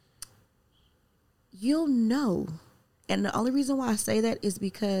information. You'll know. And the only reason why I say that is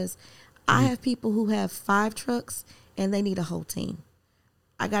because I have people who have 5 trucks and they need a whole team.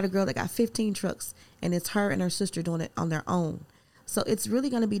 I got a girl that got 15 trucks and it's her and her sister doing it on their own. So it's really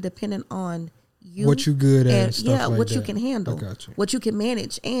going to be dependent on you. What you good at and stuff like what that. You can handle. I got you. What you can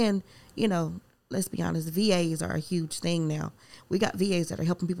manage. And, you know, let's be honest, VAs are a huge thing now. We got VAs that are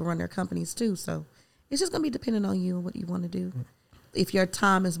helping people run their companies too. So it's just going to be dependent on you and what you want to do. If your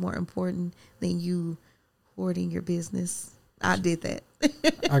time is more important than you hoarding your business, I did that.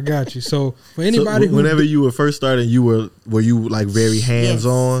 I got you. So for anybody so whenever you were first starting, were you like very hands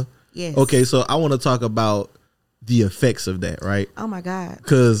on? Yes. Okay, so I want to talk about the effects of that, right? Oh my God.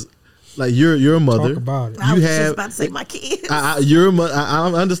 Because like you're a mother. Talk about it. I was just about to say my kids. You're a mother.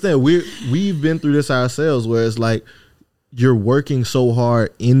 I understand. We've been through this ourselves, where it's like you're working so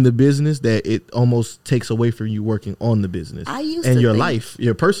hard in the business that it almost takes away from you working on the business and your life,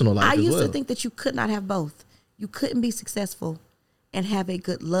 your personal life. I used to think that you could not have both. You couldn't be successful and have a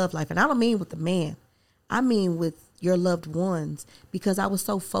good love life. And I don't mean with the man. I mean with your loved ones, because I was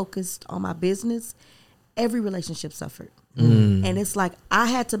so focused on my business, every relationship suffered. And it's like I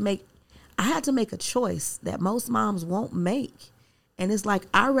had to make a choice that most moms won't make. And it's like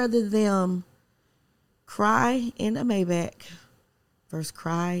I'd rather them cry in a Maybach versus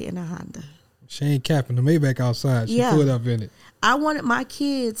cry in a Honda. She ain't capping the Maybach outside. She pulled up in it. I wanted my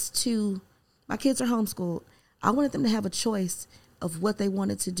kids are homeschooled. I wanted them to have a choice of what they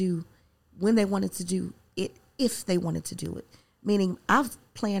wanted to do, when they wanted to do it, if they wanted to do it. Meaning I've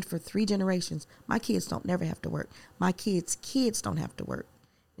planned for 3 generations. My kids don't never have to work. My kids' kids don't have to work.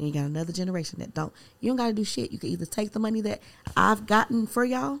 And you got another generation that don't. You don't got to do shit. You can either take the money that I've gotten for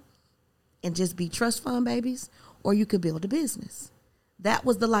y'all and just be trust fund babies, or you could build a business. That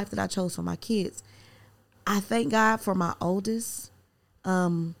was the life that I chose for my kids. I thank God for my oldest.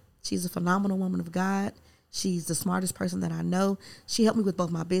 She's a phenomenal woman of God. She's the smartest person that I know. She helped me with both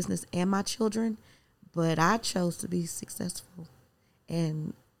my business and my children, but I chose to be successful,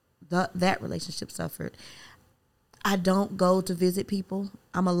 and that relationship suffered. I don't go to visit people.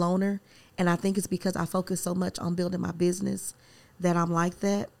 I'm a loner, and I think it's because I focus so much on building my business that I'm like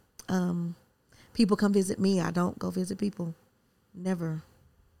that. People come visit me. I don't go visit people. Never,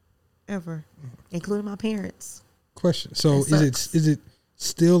 ever, including my parents. Question. So is it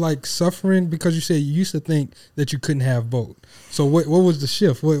still like suffering, because you said you used to think that you couldn't have both? So what was the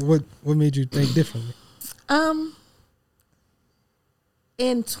shift? What made you think differently?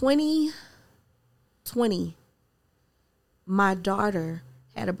 In 2020, my daughter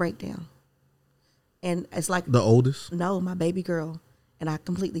had a breakdown, and it's like the oldest. No, my baby girl, and I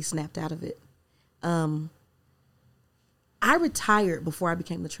completely snapped out of it. I retired before I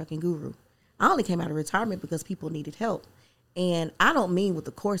became the trucking guru. I only came out of retirement because people needed help. And I don't mean with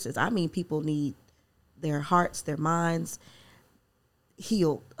the courses. I mean people need their hearts, their minds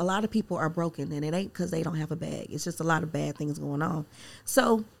healed. A lot of people are broken, and it ain't because they don't have a bag. It's just a lot of bad things going on.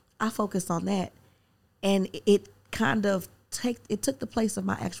 So I focused on that, and it kind of took the place of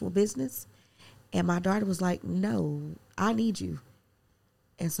my actual business. And my daughter was like, no, I need you.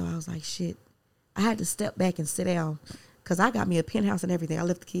 And so I was like, shit. I had to step back and sit down, because I got me a penthouse and everything. I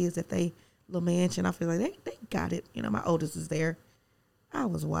left the kids at they little mansion. I feel like they got it. You know, my oldest is there. I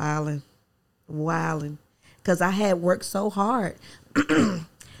was wilding, because I had worked so hard.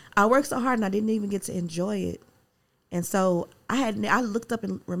 I worked so hard and I didn't even get to enjoy it. And so I looked up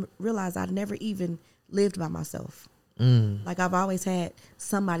and realized I'd never even lived by myself. Like I've always had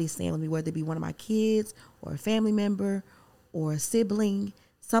somebody staying with me, whether it be one of my kids or a family member or a sibling.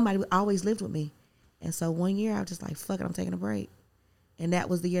 Somebody always lived with me. And so one year I was just like, fuck it, I'm taking a break. And that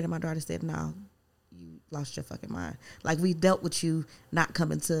was the year that my daughter said, no, you lost your fucking mind. Like, we dealt with you not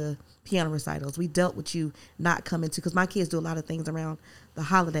coming to piano recitals. We dealt with you not coming to, because my kids do a lot of things around the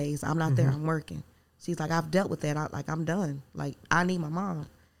holidays. I'm not there, I'm working. She's like, I've dealt with that. I'm done. Like, I need my mom.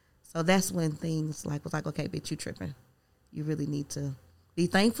 So that's when things was like, okay, bitch, you tripping. You really need to be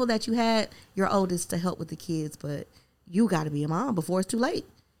thankful that you had your oldest to help with the kids, but you got to be a mom before it's too late.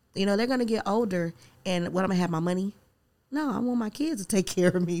 You know, they're going to get older, and what, I'm going to have my money? No, I want my kids to take care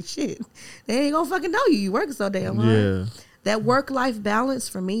of me. Shit. They ain't going to fucking know you. You working so damn hard. Yeah. That work-life balance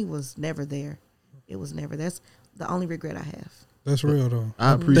for me was never there. It was never. That's the only regret I have. That's real though.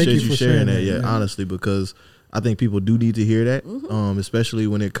 I appreciate you sharing that. Yeah, honestly, because I think people do need to hear that, especially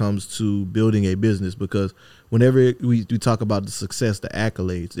when it comes to building a business. Because whenever we talk about the success, the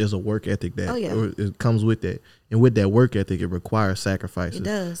accolades, there's a work ethic that it comes with that, and with that work ethic, it requires sacrifices. It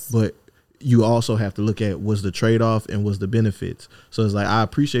does, but you also have to look at what's the trade-off and what's the benefits. So it's like, I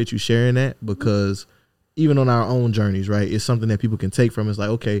appreciate you sharing that, because even on our own journeys, right, it's something that people can take from. It's like,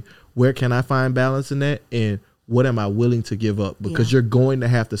 okay, where can I find balance in that, and what am I willing to give up? Because you're going to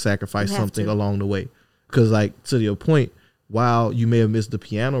have to sacrifice something along the way. Because, like, to your point, while you may have missed the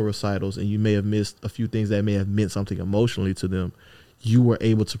piano recitals and you may have missed a few things that may have meant something emotionally to them, you were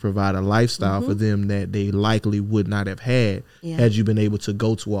able to provide a lifestyle for them that they likely would not have had had you been able to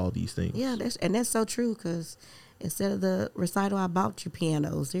go to all these things. Yeah, that's so true, because instead of the recital, I bought you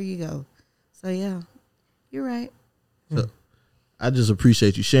pianos. There you go. So, yeah, you're right. So, I just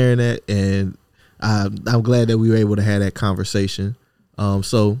appreciate you sharing that, and I'm glad that we were able to have that conversation.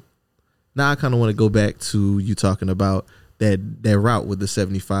 So now I kind of want to go back to you talking about that route with the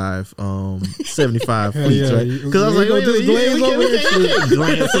 75 fleets, right? Because I was like,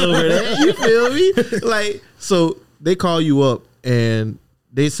 glance over that. You feel me? Like, so they call you up and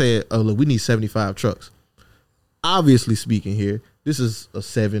they say, oh, look, we need 75 trucks. Obviously speaking here, this is a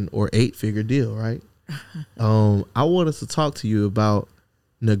 7 or 8 figure deal, right? I want us to talk to you about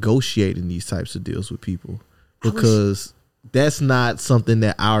negotiating these types of deals with people, because that's not something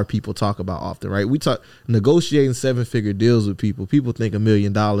that our people talk about often, right? We talk negotiating 7-figure deals with people. People think $1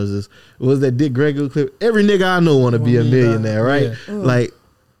 million is, was that Dick Gregory clip? Every nigga I know want to be a millionaire, right? Yeah. Like,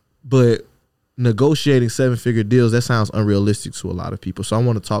 but negotiating 7-figure deals, that sounds unrealistic to a lot of people. So I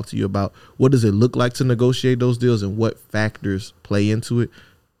want to talk to you about, what does it look like to negotiate those deals, and what factors play into it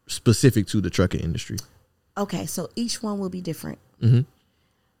specific to the trucking industry? Okay, so each one will be different.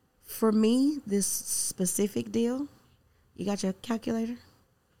 For me, this specific deal, you got your calculator?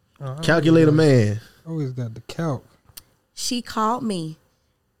 Calculator man. Always got the calc. She called me,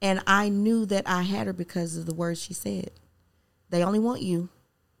 and I knew that I had her because of the words she said. They only want you.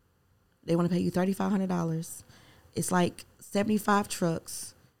 They want to pay you $3,500. It's like 75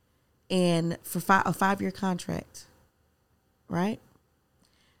 trucks, and for a 5-year contract, right?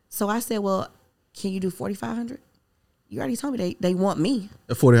 So I said, well, can you do $4,500? You already told me they want me.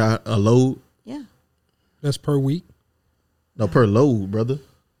 A 40 a load? Yeah. That's per week? No, per load, brother.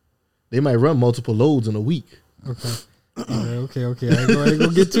 They might run multiple loads in a week. Okay. Okay. I ain't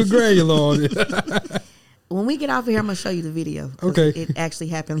gonna get too granular on it. When we get off of here, I'm gonna show you the video. Okay. It actually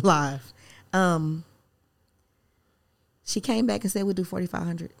happened live. She came back and said we'll do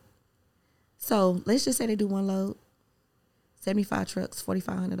 $4,500. So let's just say they do one load, 75 trucks,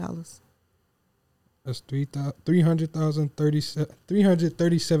 $4,500. That's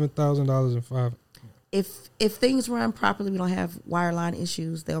 $337,005. If things run properly, we don't have wireline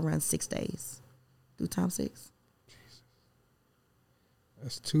issues, they'll run 6 days. Do times 6. Jesus.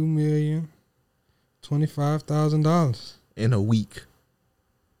 That's $2,025,000 in a week.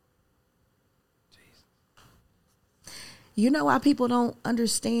 Jesus. You know why people don't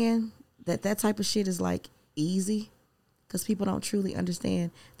understand that type of shit is like easy? Because people don't truly understand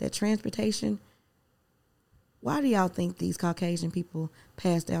that transportation. Why do y'all think these Caucasian people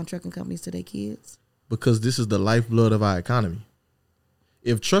pass down trucking companies to their kids? Because this is the lifeblood of our economy.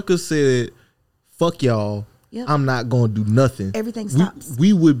 If truckers said, fuck y'all, I'm not going to do nothing, everything stops.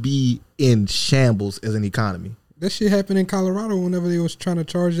 We would be in shambles as an economy. That shit happened in Colorado whenever they was trying to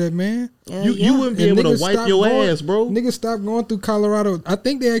charge that man. You wouldn't be able to wipe your ass, bro. Niggas stopped going through Colorado. I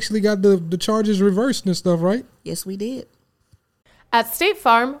think they actually got the charges reversed and stuff, right? Yes, we did. At State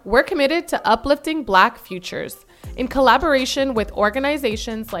Farm, we're committed to uplifting Black futures. In collaboration with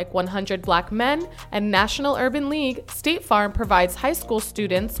organizations like 100 Black Men and National Urban League, State Farm provides high school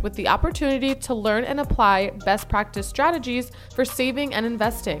students with the opportunity to learn and apply best practice strategies for saving and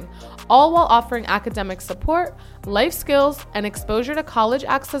investing, all while offering academic support, life skills, and exposure to college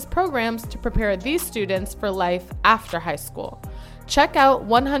access programs to prepare these students for life after high school. Check out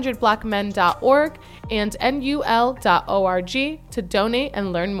 100blackmen.org and nul.org to donate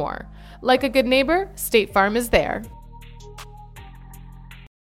and learn more. Like a good neighbor, State Farm is there.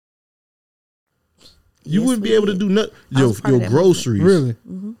 You wouldn't be able to do nothing. Your groceries, really,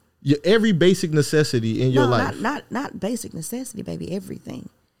 your every basic necessity in your life. Not basic necessity, baby. Everything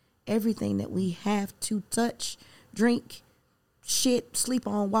that we have to touch, drink, shit, sleep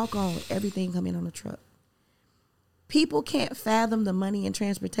on, walk on, everything come in on the truck. People can't fathom the money in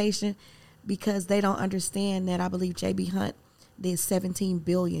transportation because they don't understand that. I believe J.B. Hunt did $17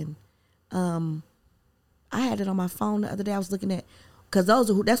 billion. I had it on my phone the other day. I was looking at, because that's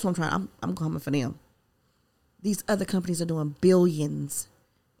what I'm trying. I'm coming for them. These other companies are doing billions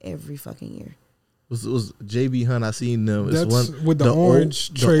every fucking year. Was JB Hunt? I seen them. It's That's one with the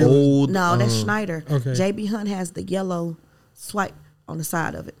orange trailer. No, that's Schneider. Okay. JB Hunt has the yellow swipe on the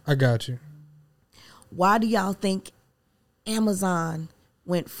side of it. I got you. Why do y'all think Amazon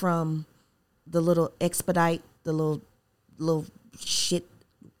went from the little expedite, the little shit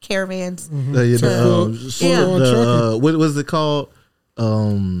caravans? What was it called?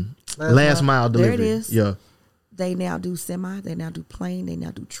 Last mile delivery. There it is. Yeah. They now do semi. They now do plane. They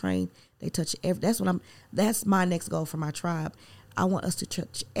now do train. They touch every. That's my next goal for my tribe. I want us to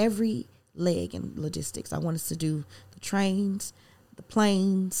touch every leg in logistics. I want us to do the trains, the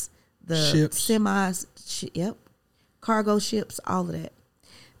planes, the ships. Semis. Cargo ships, all of that.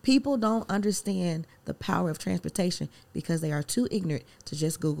 People don't understand the power of transportation because they are too ignorant to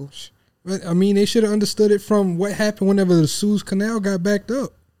just Google. I mean, they should have understood it from what happened whenever the Suez Canal got backed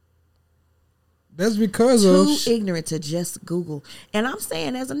up. That's because too ignorant to just Google. And I'm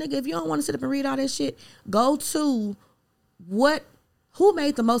saying, as a nigga, if you don't want to sit up and read all that shit, go to who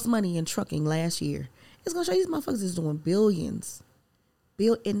made the most money in trucking last year. It's gonna show you these motherfuckers is doing billions.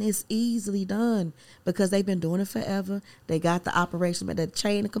 And it's easily done because they've been doing it forever. They got the operation, but the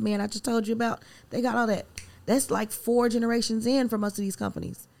chain of command I just told you about, they got all that. That's like 4 generations in for most of these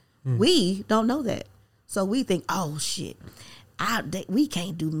companies. We don't know that. So we think, oh shit, we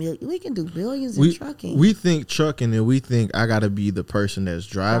can't do millions. We can do billions in trucking. We think trucking, and we think I got to be the person that's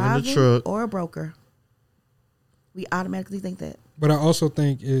driving the truck. Or a broker. We automatically think that. But I also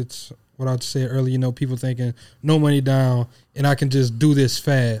think it's what I said earlier, people thinking no money down and I can just do this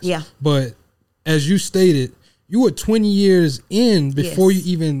fast. Yeah. But as you stated, you were 20 years in before you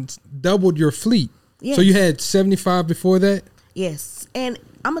even doubled your fleet. Yes. So you had 75 before that? Yes. And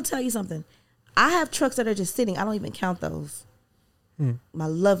I'm going to tell you something. I have trucks that are just sitting. I don't even count those. My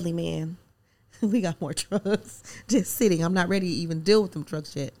lovely man. We got more trucks just sitting. I'm not ready to even deal with them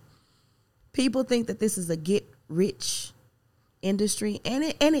trucks yet. People think that this is a get-rich industry, and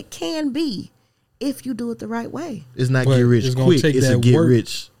it can be if you do it the right way. It's not get rich quick. It's a get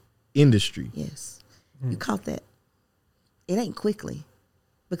rich industry. Yes. You caught that. It ain't quickly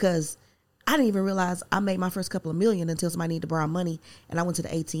because I didn't even realize I made my first couple of million until somebody needed to borrow money, and I went to the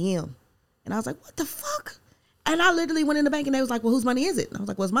ATM, and I was like, what the fuck? And I literally went in the bank, and they was like, well, whose money is it? And I was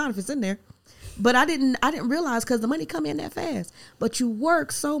like, well, it's mine if it's in there. But I didn't realize because the money come in that fast. But you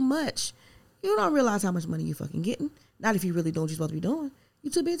work so much, you don't realize how much money you fucking getting. Not if you really doing what you're supposed to be doing.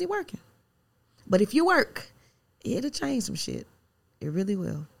 You're too busy working. But if you work, it'll change some shit. It really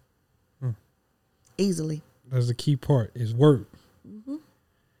will. Easily. That's the key part is work.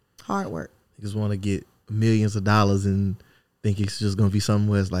 Hard work. You just want to get millions of dollars and think it's just going to be something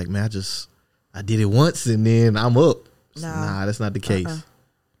where it's like, man, I did it once and then I'm up. Nah, that's not the case.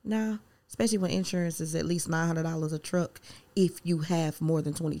 Nah, especially when insurance is at least $900 a truck if you have more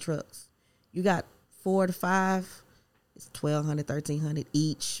than 20 trucks. You got 4 to 5, it's $1,200, $1,300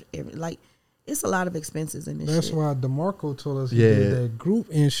 each. It's a lot of expenses in this That's shit. why DeMarco told us he did that group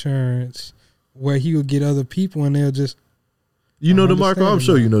insurance where he would get other people and they'll just... You know DeMarco? I'm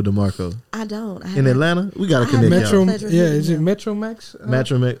sure you know DeMarco. I don't. In Atlanta? We got to connect y'all. Is it Metro Max?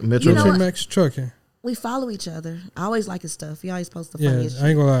 Metro Max Trucking. We follow each other. I always like his stuff. He always posts the funniest shit. I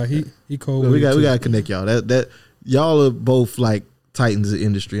ain't gonna lie. He cold. We got to connect y'all. That y'all are both like titans of the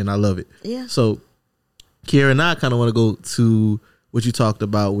industry, and I love it. Yeah. So, Kierra and I kind of want to go to what you talked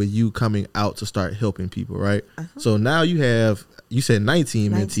about with you coming out to start helping people, right? So now you said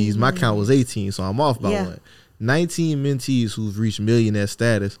 19 mentees. My count was 18, so I'm off by one. 19 mentees who've reached millionaire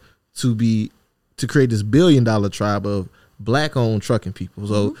status to create this $1 billion tribe of Black-owned trucking people.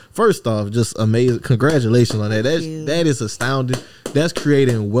 So first off, just amazing. Congratulations on that. That is astounding. That's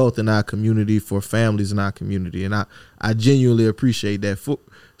creating wealth in our community for families in our community, and I genuinely appreciate that.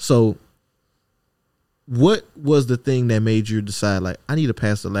 So, what was the thing that made you decide, like, I need to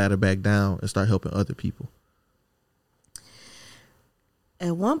pass the ladder back down and start helping other people?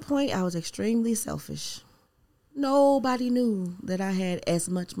 At one point, I was extremely selfish. Nobody knew that I had as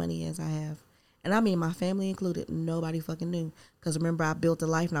much money as I have. And I mean, my family included, nobody fucking knew. Because remember, I built a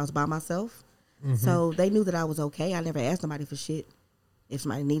life and I was by myself. So they knew that I was okay. I never asked somebody for shit. If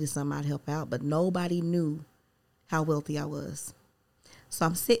somebody needed something, I'd help out. But nobody knew how wealthy I was. So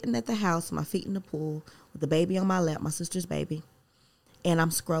I'm sitting at the house, my feet in the pool, with the baby on my lap, my sister's baby. And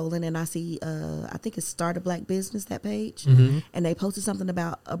I'm scrolling and I see, I think it's Start a Black Business, that page. And they posted something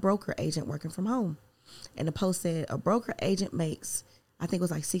about a broker agent working from home. And the post said a broker agent makes, I think it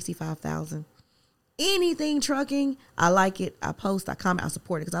was like $65,000. Anything trucking, I like it. I post, I comment, I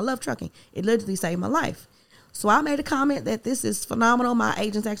support it because I love trucking. It literally saved my life. So I made a comment that this is phenomenal. My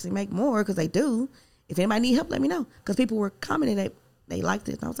agents actually make more because they do. If anybody need help, let me know. Because people were commenting that they liked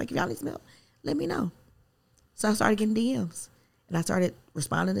it. And I was like, if y'all need some help, let me know. So I started getting DMs. And I started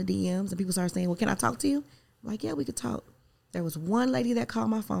responding to DMs. And people started saying, well, can I talk to you? I'm like, yeah, we could talk. There was one lady that called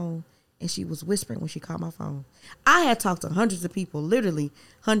my phone, and she was whispering when she called my phone. I had talked to hundreds of people, literally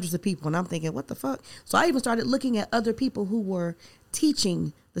hundreds of people. And I'm thinking, what the fuck? So I even started looking at other people who were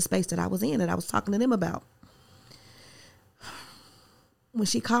teaching the space that I was in, and I was talking to them about. When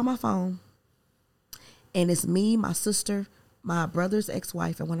she called my phone, and it's me, my sister, my brother's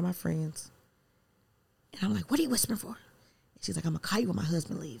ex-wife, and one of my friends. And I'm like, what are you whispering for? And she's like, I'm going to call you when my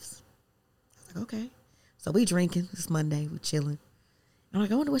husband leaves. I was like, okay. So we drinking. It's Monday. We chilling. I'm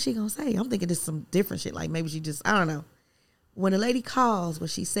like, I wonder what she going to say. I'm thinking it's some different shit. Like maybe she just, I don't know. When a lady calls, what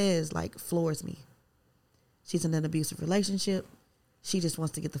she says, like, floors me. She's in an abusive relationship. She just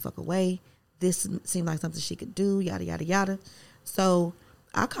wants to get the fuck away. This seemed like something she could do, yada, yada, yada. So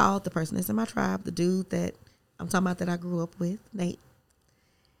I called the person that's in my tribe, the dude that I'm talking about that I grew up with, Nate.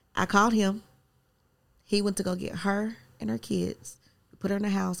 I called him. He went to go get her and her kids, put her in the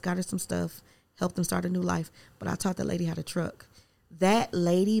house, got her some stuff, helped them start a new life. But I taught that lady how to truck. That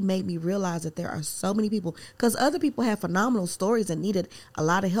lady made me realize that there are so many people, because other people have phenomenal stories and needed a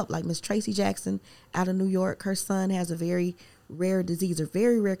lot of help, like Miss Tracy Jackson out of New York. Her son has a very rare disease, a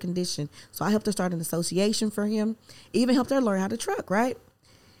very rare condition. So I helped her start an association for him, even helped her learn how to truck, right?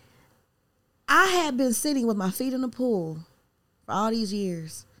 I had been sitting with my feet in the pool for all these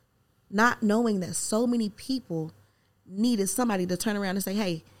years, not knowing that so many people needed somebody to turn around and say,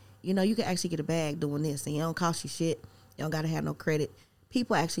 hey, you know, you can actually get a bag doing this and it don't cost you shit. You don't got to have no credit.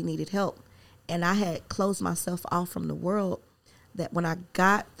 People actually needed help. And I had closed myself off from the world, that when I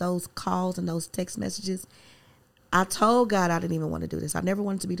got those calls and those text messages, I told God I didn't even want to do this. I never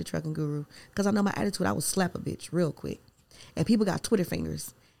wanted to be the trucking guru because I know my attitude. I would slap a bitch real quick. And people got Twitter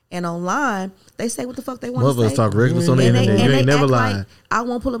fingers. And online, they say what the fuck they want to say. Motherfuckers talk reckless on the internet. You ain't never lied. Like, I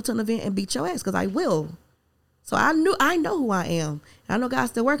won't pull up to an event and beat your ass because I will. So I know who I am. And I know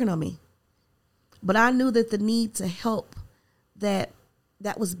God's still working on me. But I knew that the need to help, that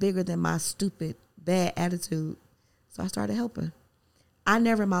was bigger than my stupid, bad attitude. So I started helping. I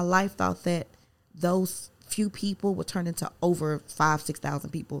never in my life thought that those few people would turn into over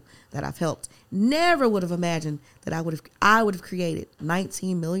 5,000-6,000 people that I've helped. Never would have imagined that I would have created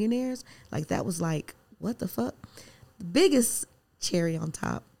 19 millionaires. Like, that was like, what the fuck? The biggest cherry on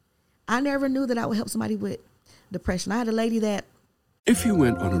top. I never knew that I would help somebody with depression. I had a lady that, if you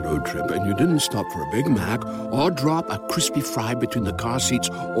went on a road trip and you didn't stop for a Big Mac or drop a crispy fry between the car seats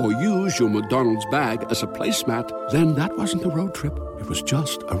or use your McDonald's bag as a placemat, then that wasn't a road trip. It was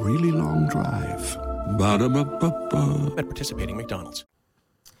just a really long drive. Ba-da-ba-ba-ba. At participating McDonald's.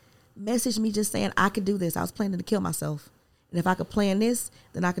 Messaged me just saying I could do this. I was planning to kill myself. And if I could plan this,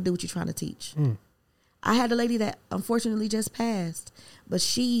 then I could do what you're trying to teach. I had a lady that unfortunately just passed, but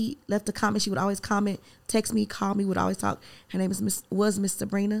she left a comment. She would always comment, text me, call me, would always talk. Her name was Miss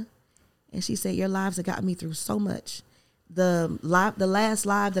Sabrina. And she said, your lives have gotten me through so much. The last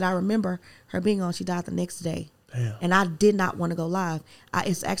live that I remember her being on, she died the next day. Damn. And I did not want to go live.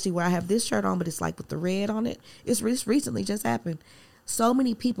 It's actually where I have this shirt on, but it's like with the red on it. It's recently just happened. So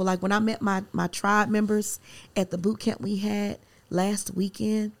many people, like when I met my tribe members at the boot camp we had last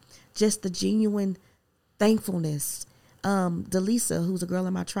weekend, just the genuine thankfulness. Delisa, who's a girl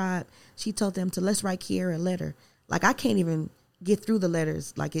in my tribe, she told them to let's write Kierra a letter. Like, I can't even get through the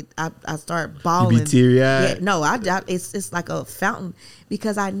letters. Like, I start bawling. You be teary-eyed? Yeah, no, it's like a fountain,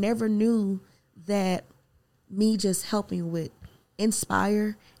 because I never knew that me just helping would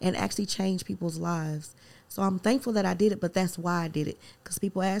inspire and actually change people's lives. So I'm thankful that I did it, but that's why I did it, because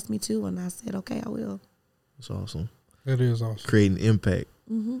people asked me to, and I said, okay, I will. That's awesome. That is awesome. Creating impact.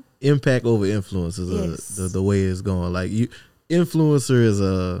 Mm-hmm. Impact over influence is the way it's going. Like, influencer is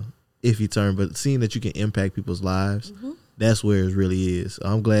a iffy term, but seeing that you can impact people's lives, that's where it really is.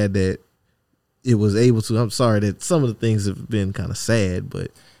 I'm glad that it was able to. I'm sorry that some of the things have been kind of sad,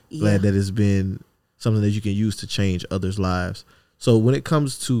 but glad that it's been something that you can use to change others' lives. So when it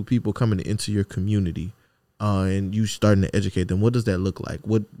comes to people coming into your community and you starting to educate them, what does that look like?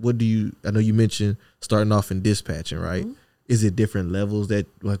 What do you, I know you mentioned starting off in dispatching, right? Mm-hmm. Is it different levels that,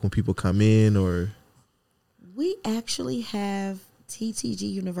 like, when people come in, or? We actually have TTG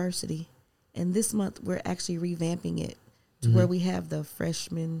University, and this month we're actually revamping it to where we have the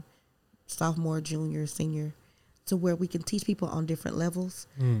freshman, sophomore, junior, senior, to where we can teach people on different levels.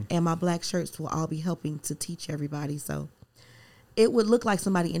 And my black shirts will all be helping to teach everybody. So it would look like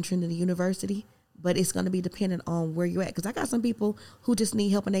somebody entering the university, but it's going to be dependent on where you're at. Because I got some people who just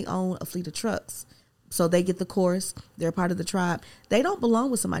need help and they own a fleet of trucks. So they get the course. They're part of the tribe. They don't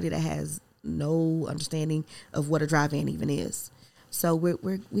belong with somebody that has no understanding of what a drive-in even is. So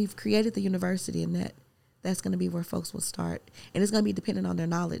we've created the university, and that's going to be where folks will start. And it's going to be dependent on their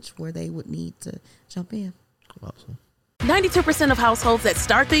knowledge where they would need to jump in. Awesome. 92% of households that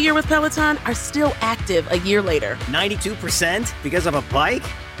start the year with Peloton are still active a year later. 92% because of a bike?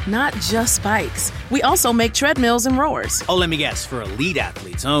 Not just bikes. We also make treadmills and rowers. Oh, let me guess, for elite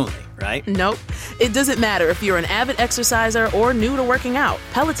athletes only, right? Nope. It doesn't matter if you're an avid exerciser or new to working out.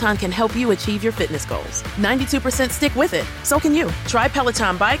 Peloton can help you achieve your fitness goals. 92% stick with it. So can you. Try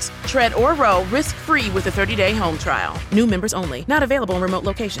Peloton bikes, tread, or row risk-free with a 30-day home trial. New members only. Not available in remote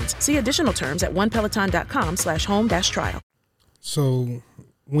locations. See additional terms at onepeloton.com/home-trial. So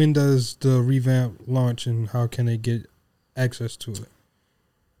when does the revamp launch, and how can they get access to it?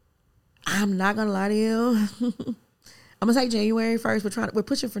 I'm not gonna lie to you. I'm gonna say January 1st. We're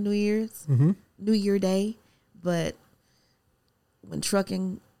pushing for New Year's, New Year Day, but when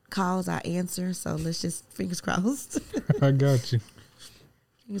trucking calls, I answer. So let's just fingers crossed. I got you.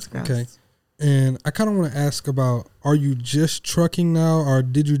 Fingers crossed. Okay. And I kind of want to ask about: are you just trucking now, or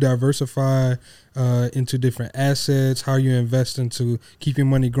did you diversify into different assets? How you investing to keep your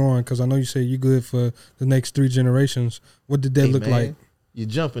money growing? Because I know you say you're good for the next 3 generations. What did that look like? You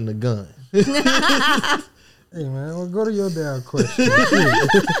jumping the gun. Hey, man, well, go to your damn question.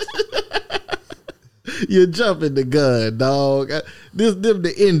 You're jumping the gun, dog. This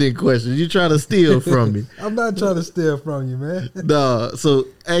the ending question. You trying to steal from me. I'm not trying to steal from you, man. No. So,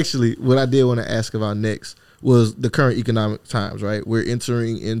 actually, what I did want to ask about next was the current economic times, right? We're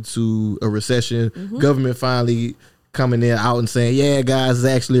entering into a recession. Government finally coming in out and saying, yeah, guys,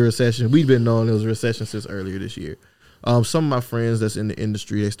 it's actually a recession. We've been knowing it was a recession since earlier this year. Some of my friends that's in the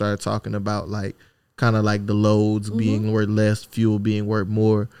industry, they started talking about kind of like the loads being worth less, fuel being worth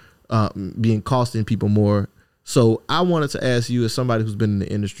more, being costing people more. So I wanted to ask you, as somebody who's been in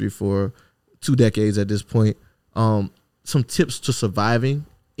the industry for 2 decades at this point, some tips to surviving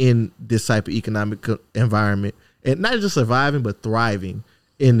in this type of economic environment, and not just surviving, but thriving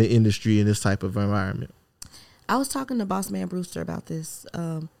in the industry in this type of environment. I was talking to Boss Man Brewster about this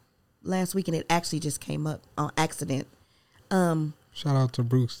last week, and it actually just came up on accident. Shout out to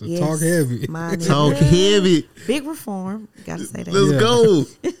Brewster. Yes, Talk heavy. Talk heavy. Big reform. Gotta say that. Let's go.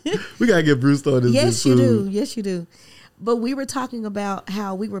 We gotta get Brewster on this. Yes, you do. Yes, you do. But we were talking about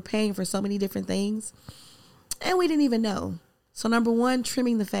how we were paying for so many different things, and we didn't even know. So number one,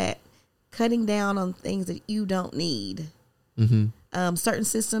 trimming the fat, cutting down on things that you don't need. Certain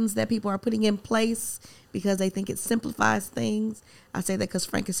systems that people are putting in place because they think it simplifies things. I say that because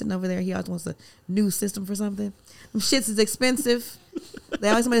Frank is sitting over there. He always wants a new system for something. Them shits is expensive. They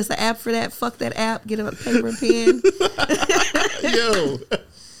always make us an app for that. Fuck that app. Get a paper and pen. Yo.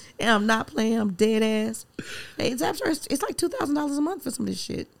 And I'm not playing. I'm dead ass. Hey, it's like $2,000 a month for some of this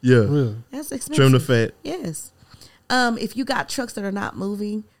shit. Yeah. Really? That's expensive. Trim the fat. Yes. If you got trucks that are not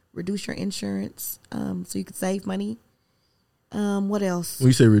moving, reduce your insurance so you can save money. What else? When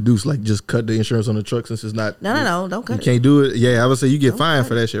you say reduce, like just cut the insurance on the truck since it's not. No, don't cut it. You can't do it. Yeah, I would say you get fined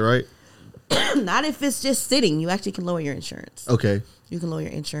for that shit, right? Not if it's just sitting. You actually can lower your insurance. Okay. You can lower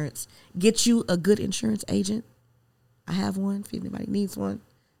your insurance. Get you a good insurance agent. I have one if anybody needs one.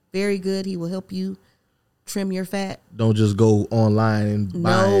 Very good. He will help you trim your fat. Don't just go online and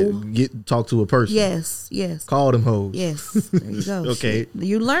buy it. Talk to a person. Yes. Call them hoes. Yes. There you go. Okay.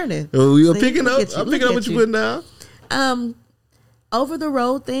 You're learning. You're picking up. I'm picking up what you're putting down. Over the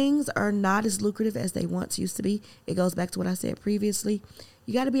road things are not as lucrative as they once used to be. It goes back to what I said previously.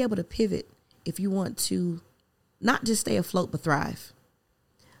 You got to be able to pivot if you want to not just stay afloat but thrive.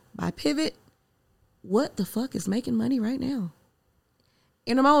 By pivot, what the fuck is making money right now?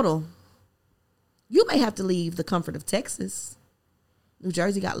 Intermodal. You may have to leave the comfort of Texas. New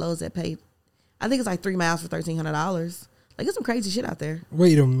Jersey got loads that paid, I think it's like 3 miles for $1,300. Like, it's some crazy shit out there.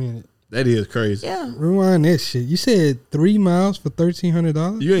 Wait a minute. That is crazy. Yeah. Rewind that shit. You said 3 miles for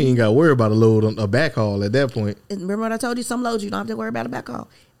 $1,300? You ain't got to worry about a load on a backhaul at that point. And remember what I told you? Some loads you don't have to worry about a backhaul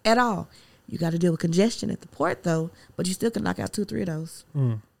at all. You got to deal with congestion at the port, though, but you still can knock out 2-3 of those.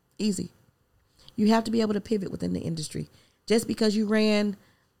 Easy. You have to be able to pivot within the industry. Just because you ran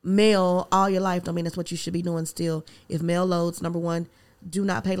mail all your life don't mean that's what you should be doing still. If mail loads, number one, do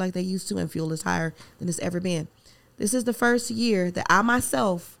not pay like they used to, and fuel is higher than it's ever been. This is the first year that I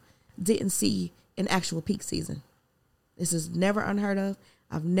myself didn't see an actual peak season. This is never unheard of.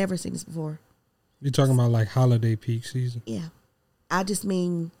 I've never seen this before. You're talking about like holiday peak season? Yeah. I just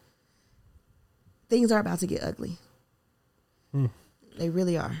mean things are about to get ugly. They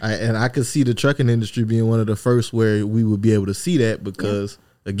really are. And I could see the trucking industry being one of the first where we would be able to see that because,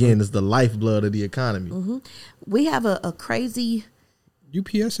 again, it's the lifeblood of the economy. We have a crazy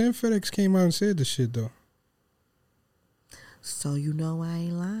UPS and FedEx came out and said this shit though. So you know I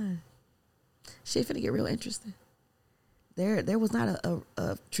ain't lying. Shit finna get real interesting. There was not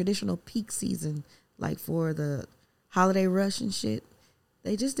a traditional peak season like for the holiday rush and shit.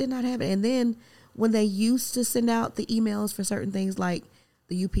 They just did not have it. And then when they used to send out the emails for certain things like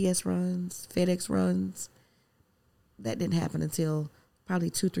the UPS runs, FedEx runs, that didn't happen until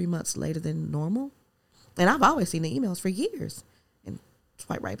probably 2-3 months later than normal. And I've always seen the emails for years and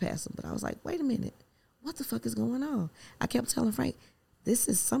swipe right past them. But I was like, wait a minute. What the fuck is going on? I kept telling Frank, this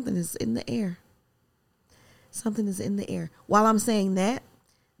is something that's in the air. Something is in the air. While I'm saying that,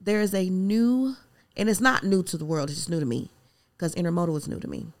 there is a new, and it's not new to the world, it's just new to me, because intermodal is new to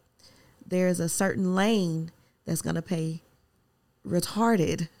me. There's a certain lane that's going to pay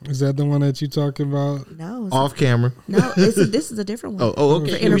retarded. Is that the one that you talking about? No. Off camera. No, this is a different one. Oh,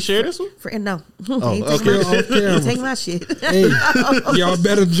 okay. Can we share this one? No. Oh, okay. Take my shit. Hey, y'all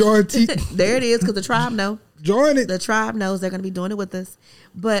better join. There it is, because the tribe know. Join it. The tribe knows they're going to be doing it with us.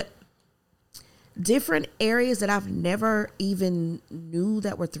 But different areas that I've never even knew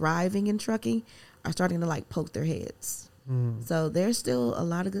that were thriving in trucking are starting to like poke their heads. So there's still a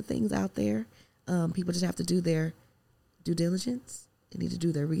lot of good things out there. People just have to do their due diligence. They need to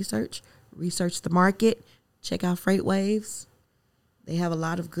do their research the market, check out Freight Waves. They have a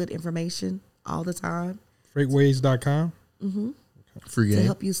lot of good information all the time. Freightwaves.com. Free game. To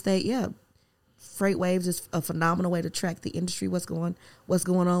help you stay, Freight Waves is a phenomenal way to track the industry, what's going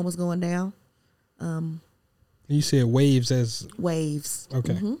on, what's going down. You said waves as waves.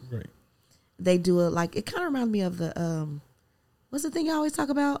 Okay, great. They do it kind of reminds me of the what's the thing you always talk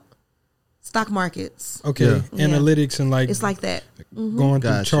about? Stock markets. Okay, analytics and like it's like that. Going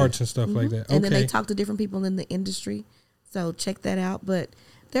through charts and stuff like that. And then they talk to different people in the industry, so check that out. But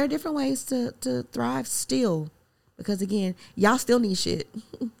there are different ways to thrive still, because again, y'all still need shit.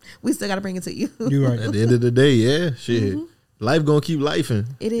 We still got to bring it to you. You right. At the end of the day, shit. Life gonna keep lifing.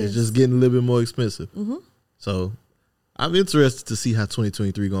 It is. It's just getting a little bit more expensive. So I'm interested to see how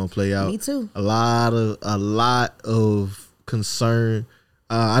 2023 gonna play out. Me too. A lot of concern.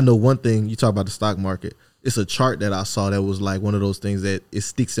 I know one thing. You talk about the stock market. It's a chart that I saw that was like one of those things that it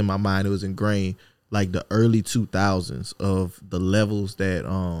sticks in my mind. It was ingrained, like the early 2000s of the levels that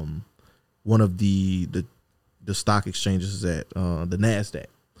one of the stock exchanges is at, the NASDAQ.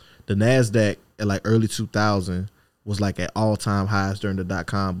 The NASDAQ at like early 2000 was like at all-time highs during the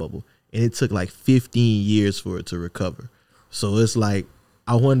dot-com bubble. And it took like 15 years for it to recover. So it's like,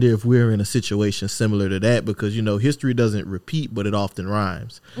 I wonder if we're in a situation similar to that, because, you know, history doesn't repeat, but it often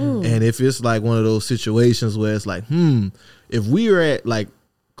rhymes. And if it's like one of those situations where it's like, if we are at like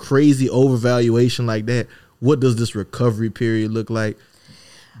crazy overvaluation like that, what does this recovery period look like?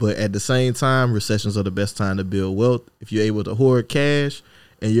 But at the same time, recessions are the best time to build wealth. If you're able to hoard cash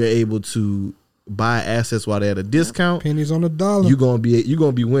and you're able to buy assets while they're at a discount, pennies on the dollar, you're gonna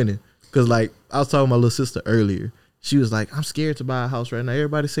be winning. Because like I was talking to my little sister earlier, she was like, I'm scared to buy a house right now.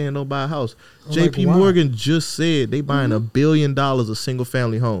 Everybody's saying don't buy a house. JP Morgan just said they buying $1 billion of single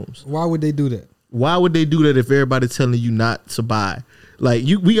family homes. Why would they do that? Why would they do that if everybody's telling you not to buy? Like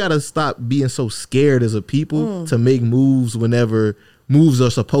we gotta stop being so scared as a people to make moves whenever moves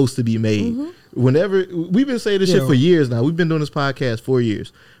are supposed to be made. Whenever we've been saying this shit for years now. We've been doing this podcast 4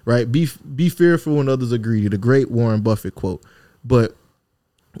 years, right? Be fearful when others are greedy. The great Warren Buffett quote. But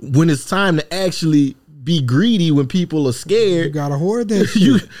when it's time to actually be greedy, when people are scared, you gotta hoard that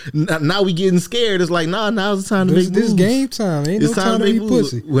shit. Now we getting scared. It's like, now's the time to make moves. This game time. Ain't no time to be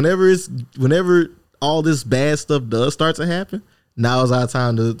pussy. Whenever all this bad stuff does start to happen, now is our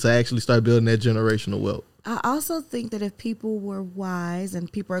time to actually start building that generational wealth. I also think that if people were wise,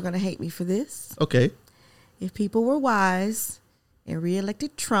 and people are going to hate me for this. Okay. If people were wise and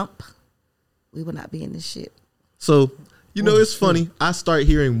reelected Trump, we would not be in this shit. So, it's funny. I start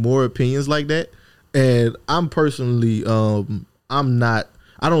hearing more opinions like that. And I'm personally, I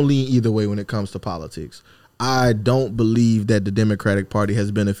don't lean either way when it comes to politics. I don't believe that the Democratic Party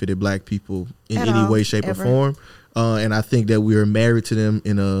has benefited black people in any way, shape, or form. And I think that we are married to them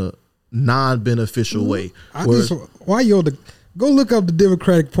in a non-beneficial way. Go look up the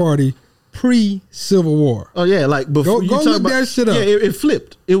Democratic Party pre-Civil War. Oh yeah, like before. Go look that shit up. Yeah, it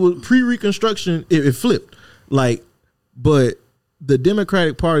flipped. It was pre-Reconstruction. It flipped. Like, but the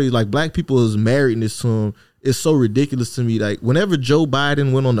Democratic Party, like black people is marriedness to them, is so ridiculous to me. Like whenever Joe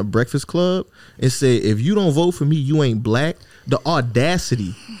Biden went on the Breakfast Club and said, "If you don't vote for me, you ain't black," the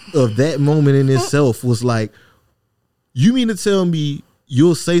audacity of that moment in itself was like, you mean to tell me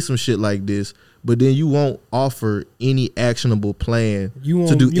you'll say some shit like this, but then you won't offer any actionable plan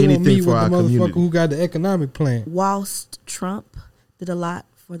to do anything for our community? Who got the economic plan? Whilst Trump did a lot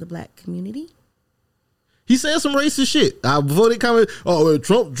for the black community. He said some racist shit. Before they comment,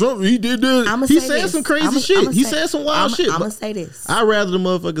 Trump, he did this. He said some crazy shit. He said some wild shit. I'm going to say this. I'd rather the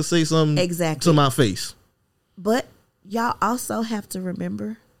motherfucker say something to my face. But y'all also have to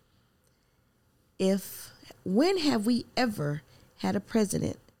remember, when have we ever had a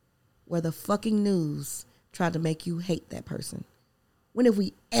president where the fucking news tried to make you hate that person? When have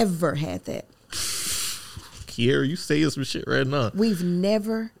we ever had that? Kierra, you saying some shit right now. We've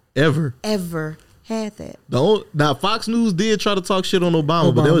never, ever had that. Now, Fox News did try to talk shit on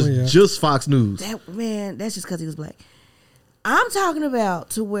Obama, but that was just Fox News. That's just because he was black. I'm talking about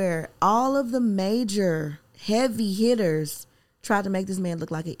to where all of the major heavy hitters tried to make this man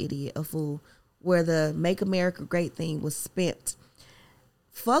look like an idiot, a fool, where the Make America Great thing was spent.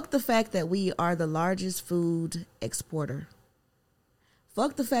 Fuck the fact that we are the largest food exporter.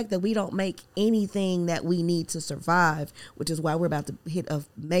 Fuck the fact that we don't make anything that we need to survive, which is why we're about to hit a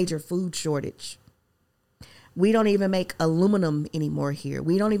major food shortage. We don't even make aluminum anymore here.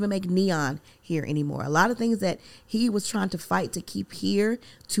 We don't even make neon here anymore. A lot of things that he was trying to fight to keep here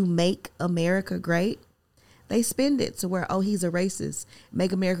to make America great, they spend it to where, he's a racist.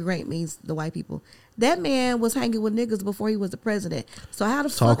 Make America great means the white people. That man was hanging with niggas before he was the president. So how the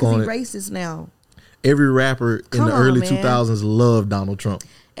fuck is he racist now? Every rapper in the early 2000s loved Donald Trump.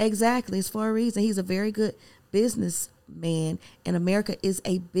 Exactly. It's for a reason. He's a very good businessman, and America is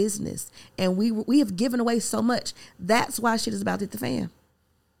a business. And we have given away so much. That's why shit is about to hit the fan.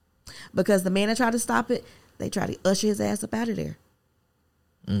 Because the man that tried to stop it, they tried to usher his ass up out of there.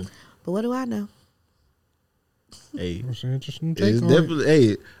 But what do I know? Hey, that's an interesting take. It's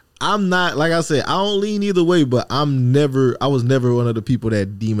definitely, I'm not, like I said, I don't lean either way, but I was never one of the people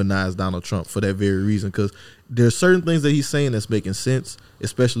that demonized Donald Trump for that very reason, because there's certain things that he's saying that's making sense,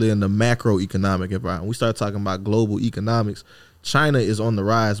 especially in the macroeconomic environment. We start talking about global economics. China is on the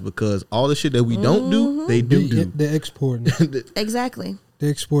rise because all the shit that we don't do, they do. They're exporting. Exactly.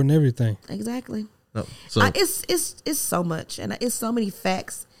 They're exporting everything. Exactly. No, so it's so much, and it's so many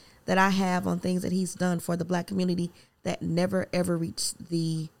facts that I have on things that he's done for the black community that never ever reached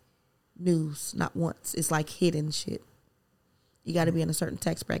the news, not once. It's like hidden shit. You got to be in a certain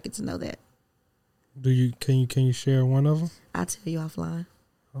tax bracket to know that. Can you share one of them? I'll tell you offline.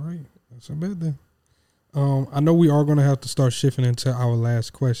 All right, that's a bet then. I know we are going to have to start shifting into our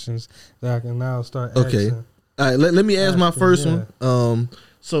last questions that I can now start asking. Okay. All right, let me ask my first one.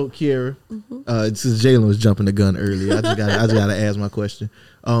 So Kierra, since Jalen was jumping the gun earlier, I just gotta ask my question.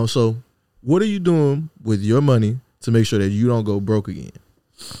 So what are you doing with your money to make sure that you don't go broke again?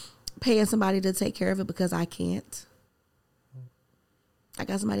 Paying somebody to take care of it because I can't. I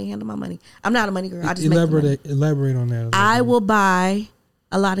got somebody to handle my money. I'm not a money girl. I just elaborate on that. I will buy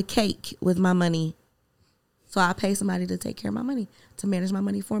a lot of cake with my money. So I pay somebody to take care of my money, to manage my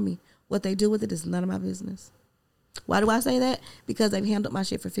money for me. What they do with it is none of my business. Why do I say that? Because they've handled my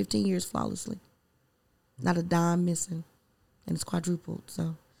shit for 15 years flawlessly. Not a dime missing. And it's quadrupled.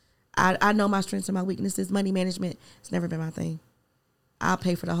 So I know my strengths and my weaknesses. Money management has never been my thing. I'll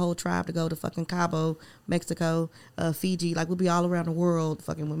pay for the whole tribe to go to fucking Cabo, Mexico, Fiji. Like, we'll be all around the world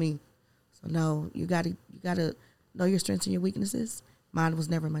fucking with me. So no, you gotta know your strengths and your weaknesses. Mine was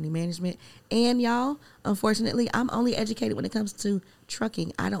never money management. And y'all, unfortunately, I'm only educated when it comes to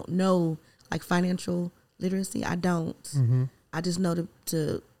trucking. I don't know like financial literacy. I don't. Mm-hmm. I just know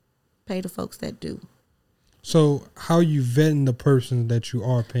to pay the folks that do. So how you vetting the person that you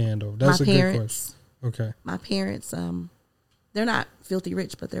are paying though? That's a good question. Okay. My parents, they're not filthy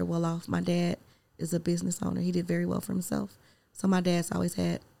rich, but they're well off. My dad is a business owner. He did very well for himself. So my dad's always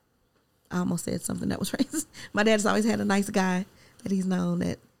had, I almost said something that was racist. My dad's always had a nice guy that he's known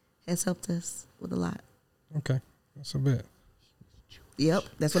that has helped us with a lot. Okay. That's a bet. Yep,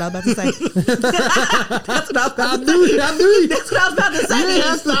 that's what I was about to say. That's what I was about to say. That's what I was about to say. Yeah,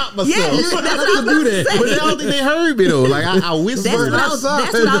 I stopped myself. Yes, that's what I was about to say. But I don't think they heard me though. Like I whispered. That's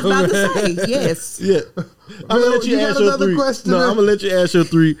what I was about to say. Yes. Yeah. I'm gonna let you ask your three. No, I'm gonna let you ask your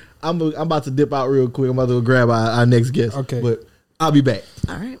three. I'm about to dip out real quick. I'm about to go grab our next guest. Okay. But I'll be back.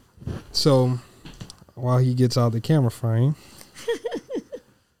 All right. So while he gets out the camera frame.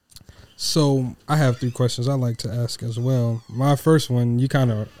 So I have 3 questions I like to ask as well. My first one, you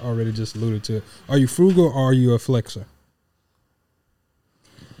kind of already just alluded to it. Are you frugal or are you a flexer?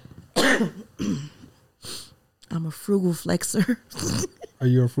 I'm a frugal flexer. Are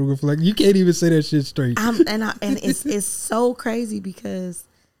you a frugal flexer? You can't even say that shit straight. And it's so crazy because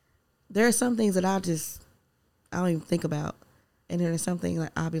there are some things that I don't even think about. And then there's something like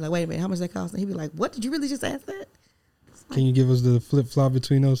I'll be like, wait a minute, how much that cost? And he'll be like, what? Did you really just ask that? Can you give us the flip flop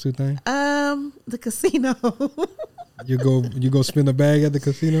between those two things? The casino. You go spend a bag at the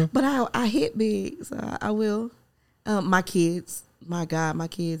casino? But I hit big, so I will. My kids, my God, my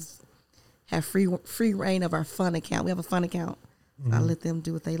kids have free reign of our fun account. We have a fun account. Mm-hmm. I let them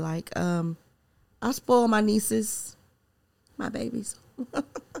do what they like. I spoil my nieces, my babies.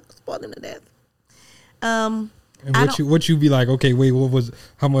 Spoil them to death. And what you be like? Okay, wait,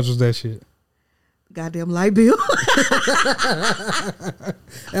 how much was that shit? Goddamn light bill.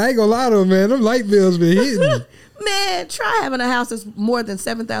 I ain't gonna lie to him, man. Them light bills been hitting. Man, try having a house that's more than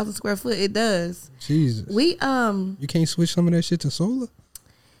 7,000 square foot. It does. Jesus. You can't switch some of that shit to solar?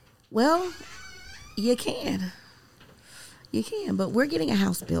 Well, you can. You can, but we're getting a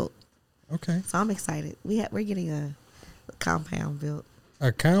house built. Okay. So I'm excited. We're getting a compound built.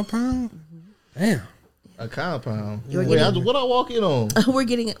 A compound? Mm-hmm. Damn. A compound. Yeah. What I walk in on?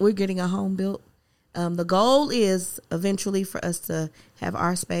 We're getting a home built. The goal is eventually for us to have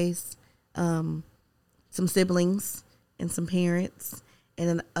our space, some siblings and some parents, and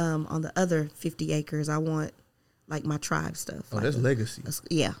then on the other 50 acres, I want like my tribe stuff. Oh, that's legacy.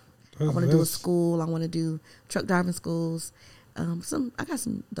 Yeah, I want to do a school. I want to do truck driving schools. I got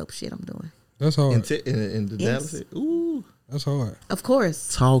some dope shit I'm doing. That's hard. In the Dallas. Ooh, that's hard. Of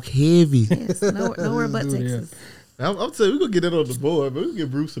course. Talk heavy. Yes, nowhere but Texas. I'm telling you, we're going to get that on the board, but we're going to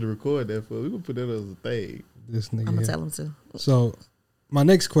get Bruce to record that for us. We're going to put that as a thing. This nigga. I'm going to tell him to. So, my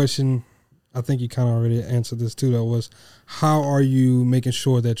next question, I think you kind of already answered this too, though, was how are you making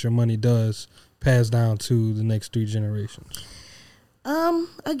sure that your money does pass down to the next 3 generations?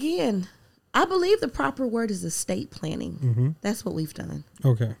 Again, I believe the proper word is estate planning. Mm-hmm. That's what we've done.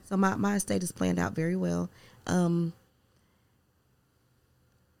 Okay. So my estate is planned out very well.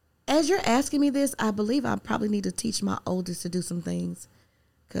 As you're asking me this, I believe I probably need to teach my oldest to do some things.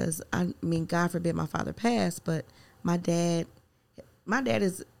 Because, God forbid my father passed, but my dad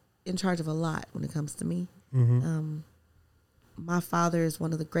is in charge of a lot when it comes to me. Mm-hmm. My father is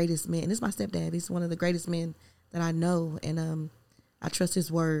one of the greatest men. This is my stepdad. He's one of the greatest men that I know. And I trust his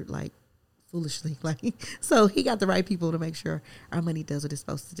word, like, foolishly. So he got the right people to make sure our money does what it's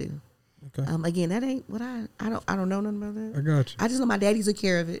supposed to do. Okay. Again, that ain't what I don't know nothing about that. I got you. I just know my daddy took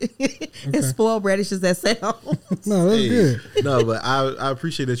care of it. As spoiled bratish as that sounds. No, that's good. No, but I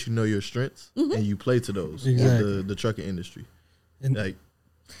appreciate that you know your strengths Mm-hmm. and you play to those. Exactly. The trucking industry. And I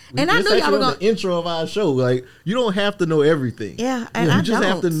knew y'all were going the intro of our show. Like, you don't have to know everything. Yeah, and you just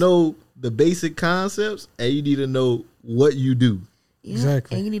have to know the basic concepts, and you need to know what you do. Yeah.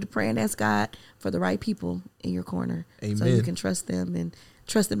 Exactly. And you need to pray and ask God for the right people in your corner. Amen. So you can trust them and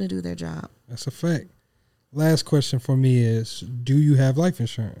trust them to do their job. That's a fact. Last question for me is, do you have life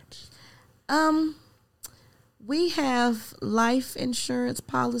insurance? We have life insurance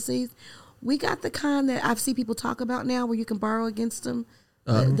policies. We got the kind that I've seen people talk about now where you can borrow against them,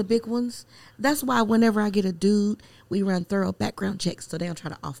 the big ones. That's why whenever I get a dude, we run thorough background checks so they don't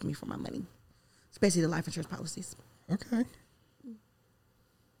try to offer me for my money, especially the life insurance policies. Okay.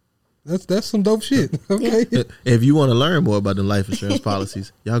 That's some dope shit. Okay. Yeah. If you want to learn more about the life insurance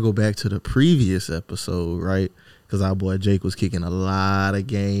policies, y'all go back to the previous episode, right? Because our boy Jake was kicking a lot of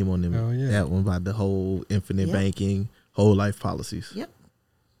game on them. Oh, yeah. That one about the whole infinite banking, whole life policies. Yep.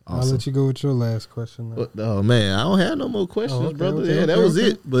 Awesome. I'll let you go with your last question. Oh man, I don't have no more questions, brother. Okay, that was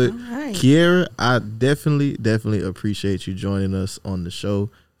it. But right. Kierra, I definitely appreciate you joining us on the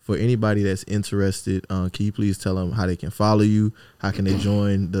show. For anybody that's interested, can you please tell them how they can follow you? How can they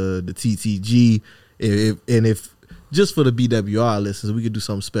join the TTG? If just for the BWR listeners, we could do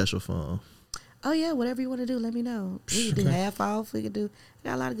something special for them. Oh yeah, whatever you want to do, let me know. We could do half off. We could do.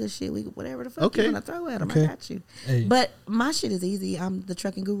 Got a lot of good shit. We could, whatever the fuck you want to throw at them. I got you. Hey. But my shit is easy. I'm the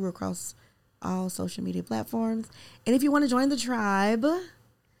trucking guru across all social media platforms. And if you want to join the tribe,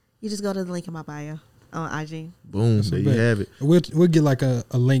 you just go to the link in my bio on IG. Boom, That's there you have it. We'll get like a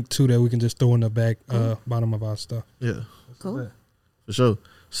link too that we can just throw in the back bottom of our stuff. Yeah, cool. For sure.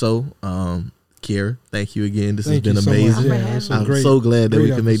 So, Kierra, thank you again. This has been so amazing. I'm so glad that we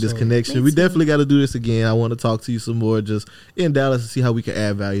can make this episode. connection. We definitely got to do this again. I want to talk to you some more just in Dallas to see how we can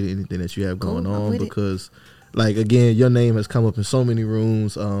add value to anything that you have going on because, like, again, your name has come up in so many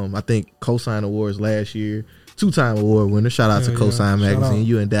rooms. I think Cosign Awards last year, 2-time award winner. Shout out to Cosign Magazine.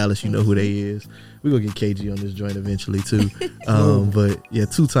 You in Dallas, you know who they is. We're going to get KG on this joint eventually, too. But, yeah,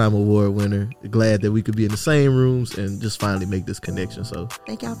 2-time award winner. Glad that we could be in the same rooms and just finally make this connection. So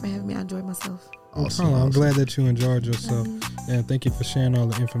thank y'all for having me. I enjoyed myself. Awesome. I'm glad that you enjoyed yourself. And thank you for sharing all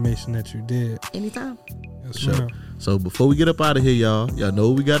the information that you did. Anytime. Yes, sure. So before we get up out of here, y'all know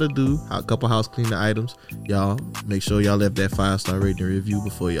what we got to do. A couple house cleaning items. Y'all make sure y'all left that 5-star rating and review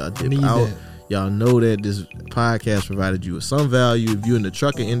before y'all dip out. Y'all know that this podcast provided you with some value. If you're in the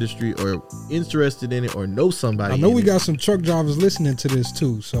trucking industry or interested in it or know somebody, I know we got some truck drivers listening to this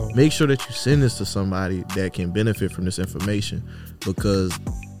too. So make sure that you send this to somebody that can benefit from this information, because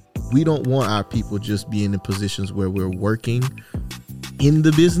we don't want our people just being in positions where we're working in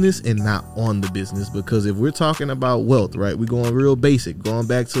the business and not on the business. Because if we're talking about wealth, right, we're going real basic, going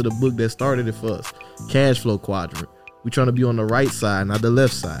back to the book that started it for us, cash flow quadrant. We're trying to be on the right side, not the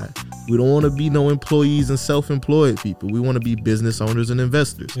left side. We don't want to be no employees and self-employed people. We want to be business owners and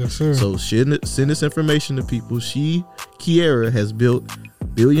investors. Yes, sir. So send this information to people. Kierra has built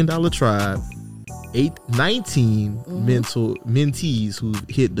 $1 Billion Tribe, 19 mentees who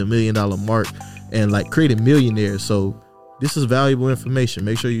hit the $1 million mark and like created millionaires. So this is valuable information.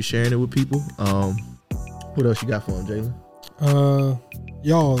 Make sure you're sharing it with people. What else you got for them, Jalen?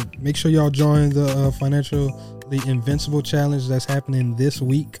 Y'all make sure y'all join the financially invincible challenge that's happening this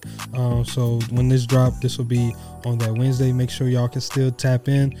week. So when this drop, this will be on that Wednesday. Make sure y'all can still tap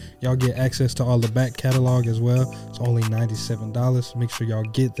in. Y'all get access to all the back catalog as well. It's only $97. Make sure y'all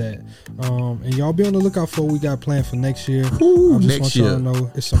get that. And y'all be on the lookout for what we got planned for next year. Ooh, I just next want y'all year. to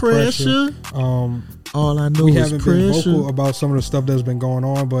know it's some pressure. All I know we is haven't pressure. been vocal about some of the stuff that's been going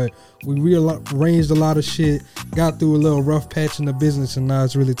on, but we rearranged a lot of shit, got through a little rough patch in the business, and now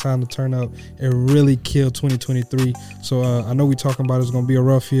it's really time to turn up and really kill 2023. So I know we talking about it's going to be a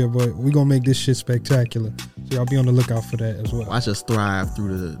rough year, but we going to make this shit spectacular. So y'all be on the lookout for that as well. Watch us thrive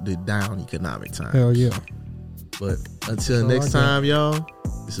through the down economic times. Hell yeah. But until So next time, y'all,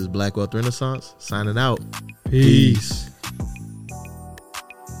 this is Black Wealth Renaissance signing out. Peace.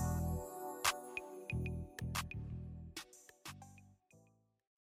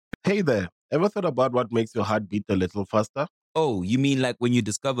 Hey there, ever thought about what makes your heart beat a little faster? Oh, you mean like when you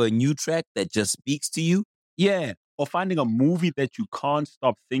discover a new track that just speaks to you? Yeah, or finding a movie that you can't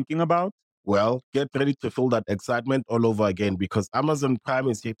stop thinking about? Well, get ready to feel that excitement all over again, because Amazon Prime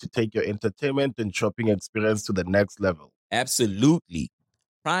is here to take your entertainment and shopping experience to the next level. Absolutely.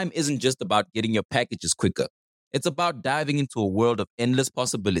 Prime isn't just about getting your packages quicker. It's about diving into a world of endless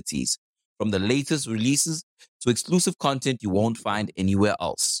possibilities, from the latest releases to exclusive content you won't find anywhere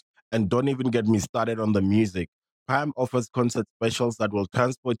else. And don't even get me started on the music. Prime offers concert specials that will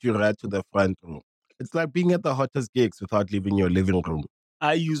transport you right to the front row. It's like being at the hottest gigs without leaving your living room.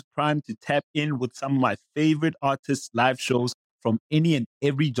 I use Prime to tap in with some of my favorite artists' live shows from any and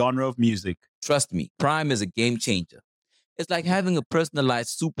every genre of music. Trust me, Prime is a game changer. It's like having a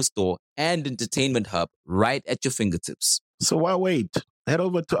personalized superstore and entertainment hub right at your fingertips. So why wait? Head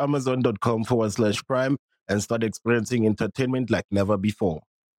over to amazon.com/Prime and start experiencing entertainment like never before.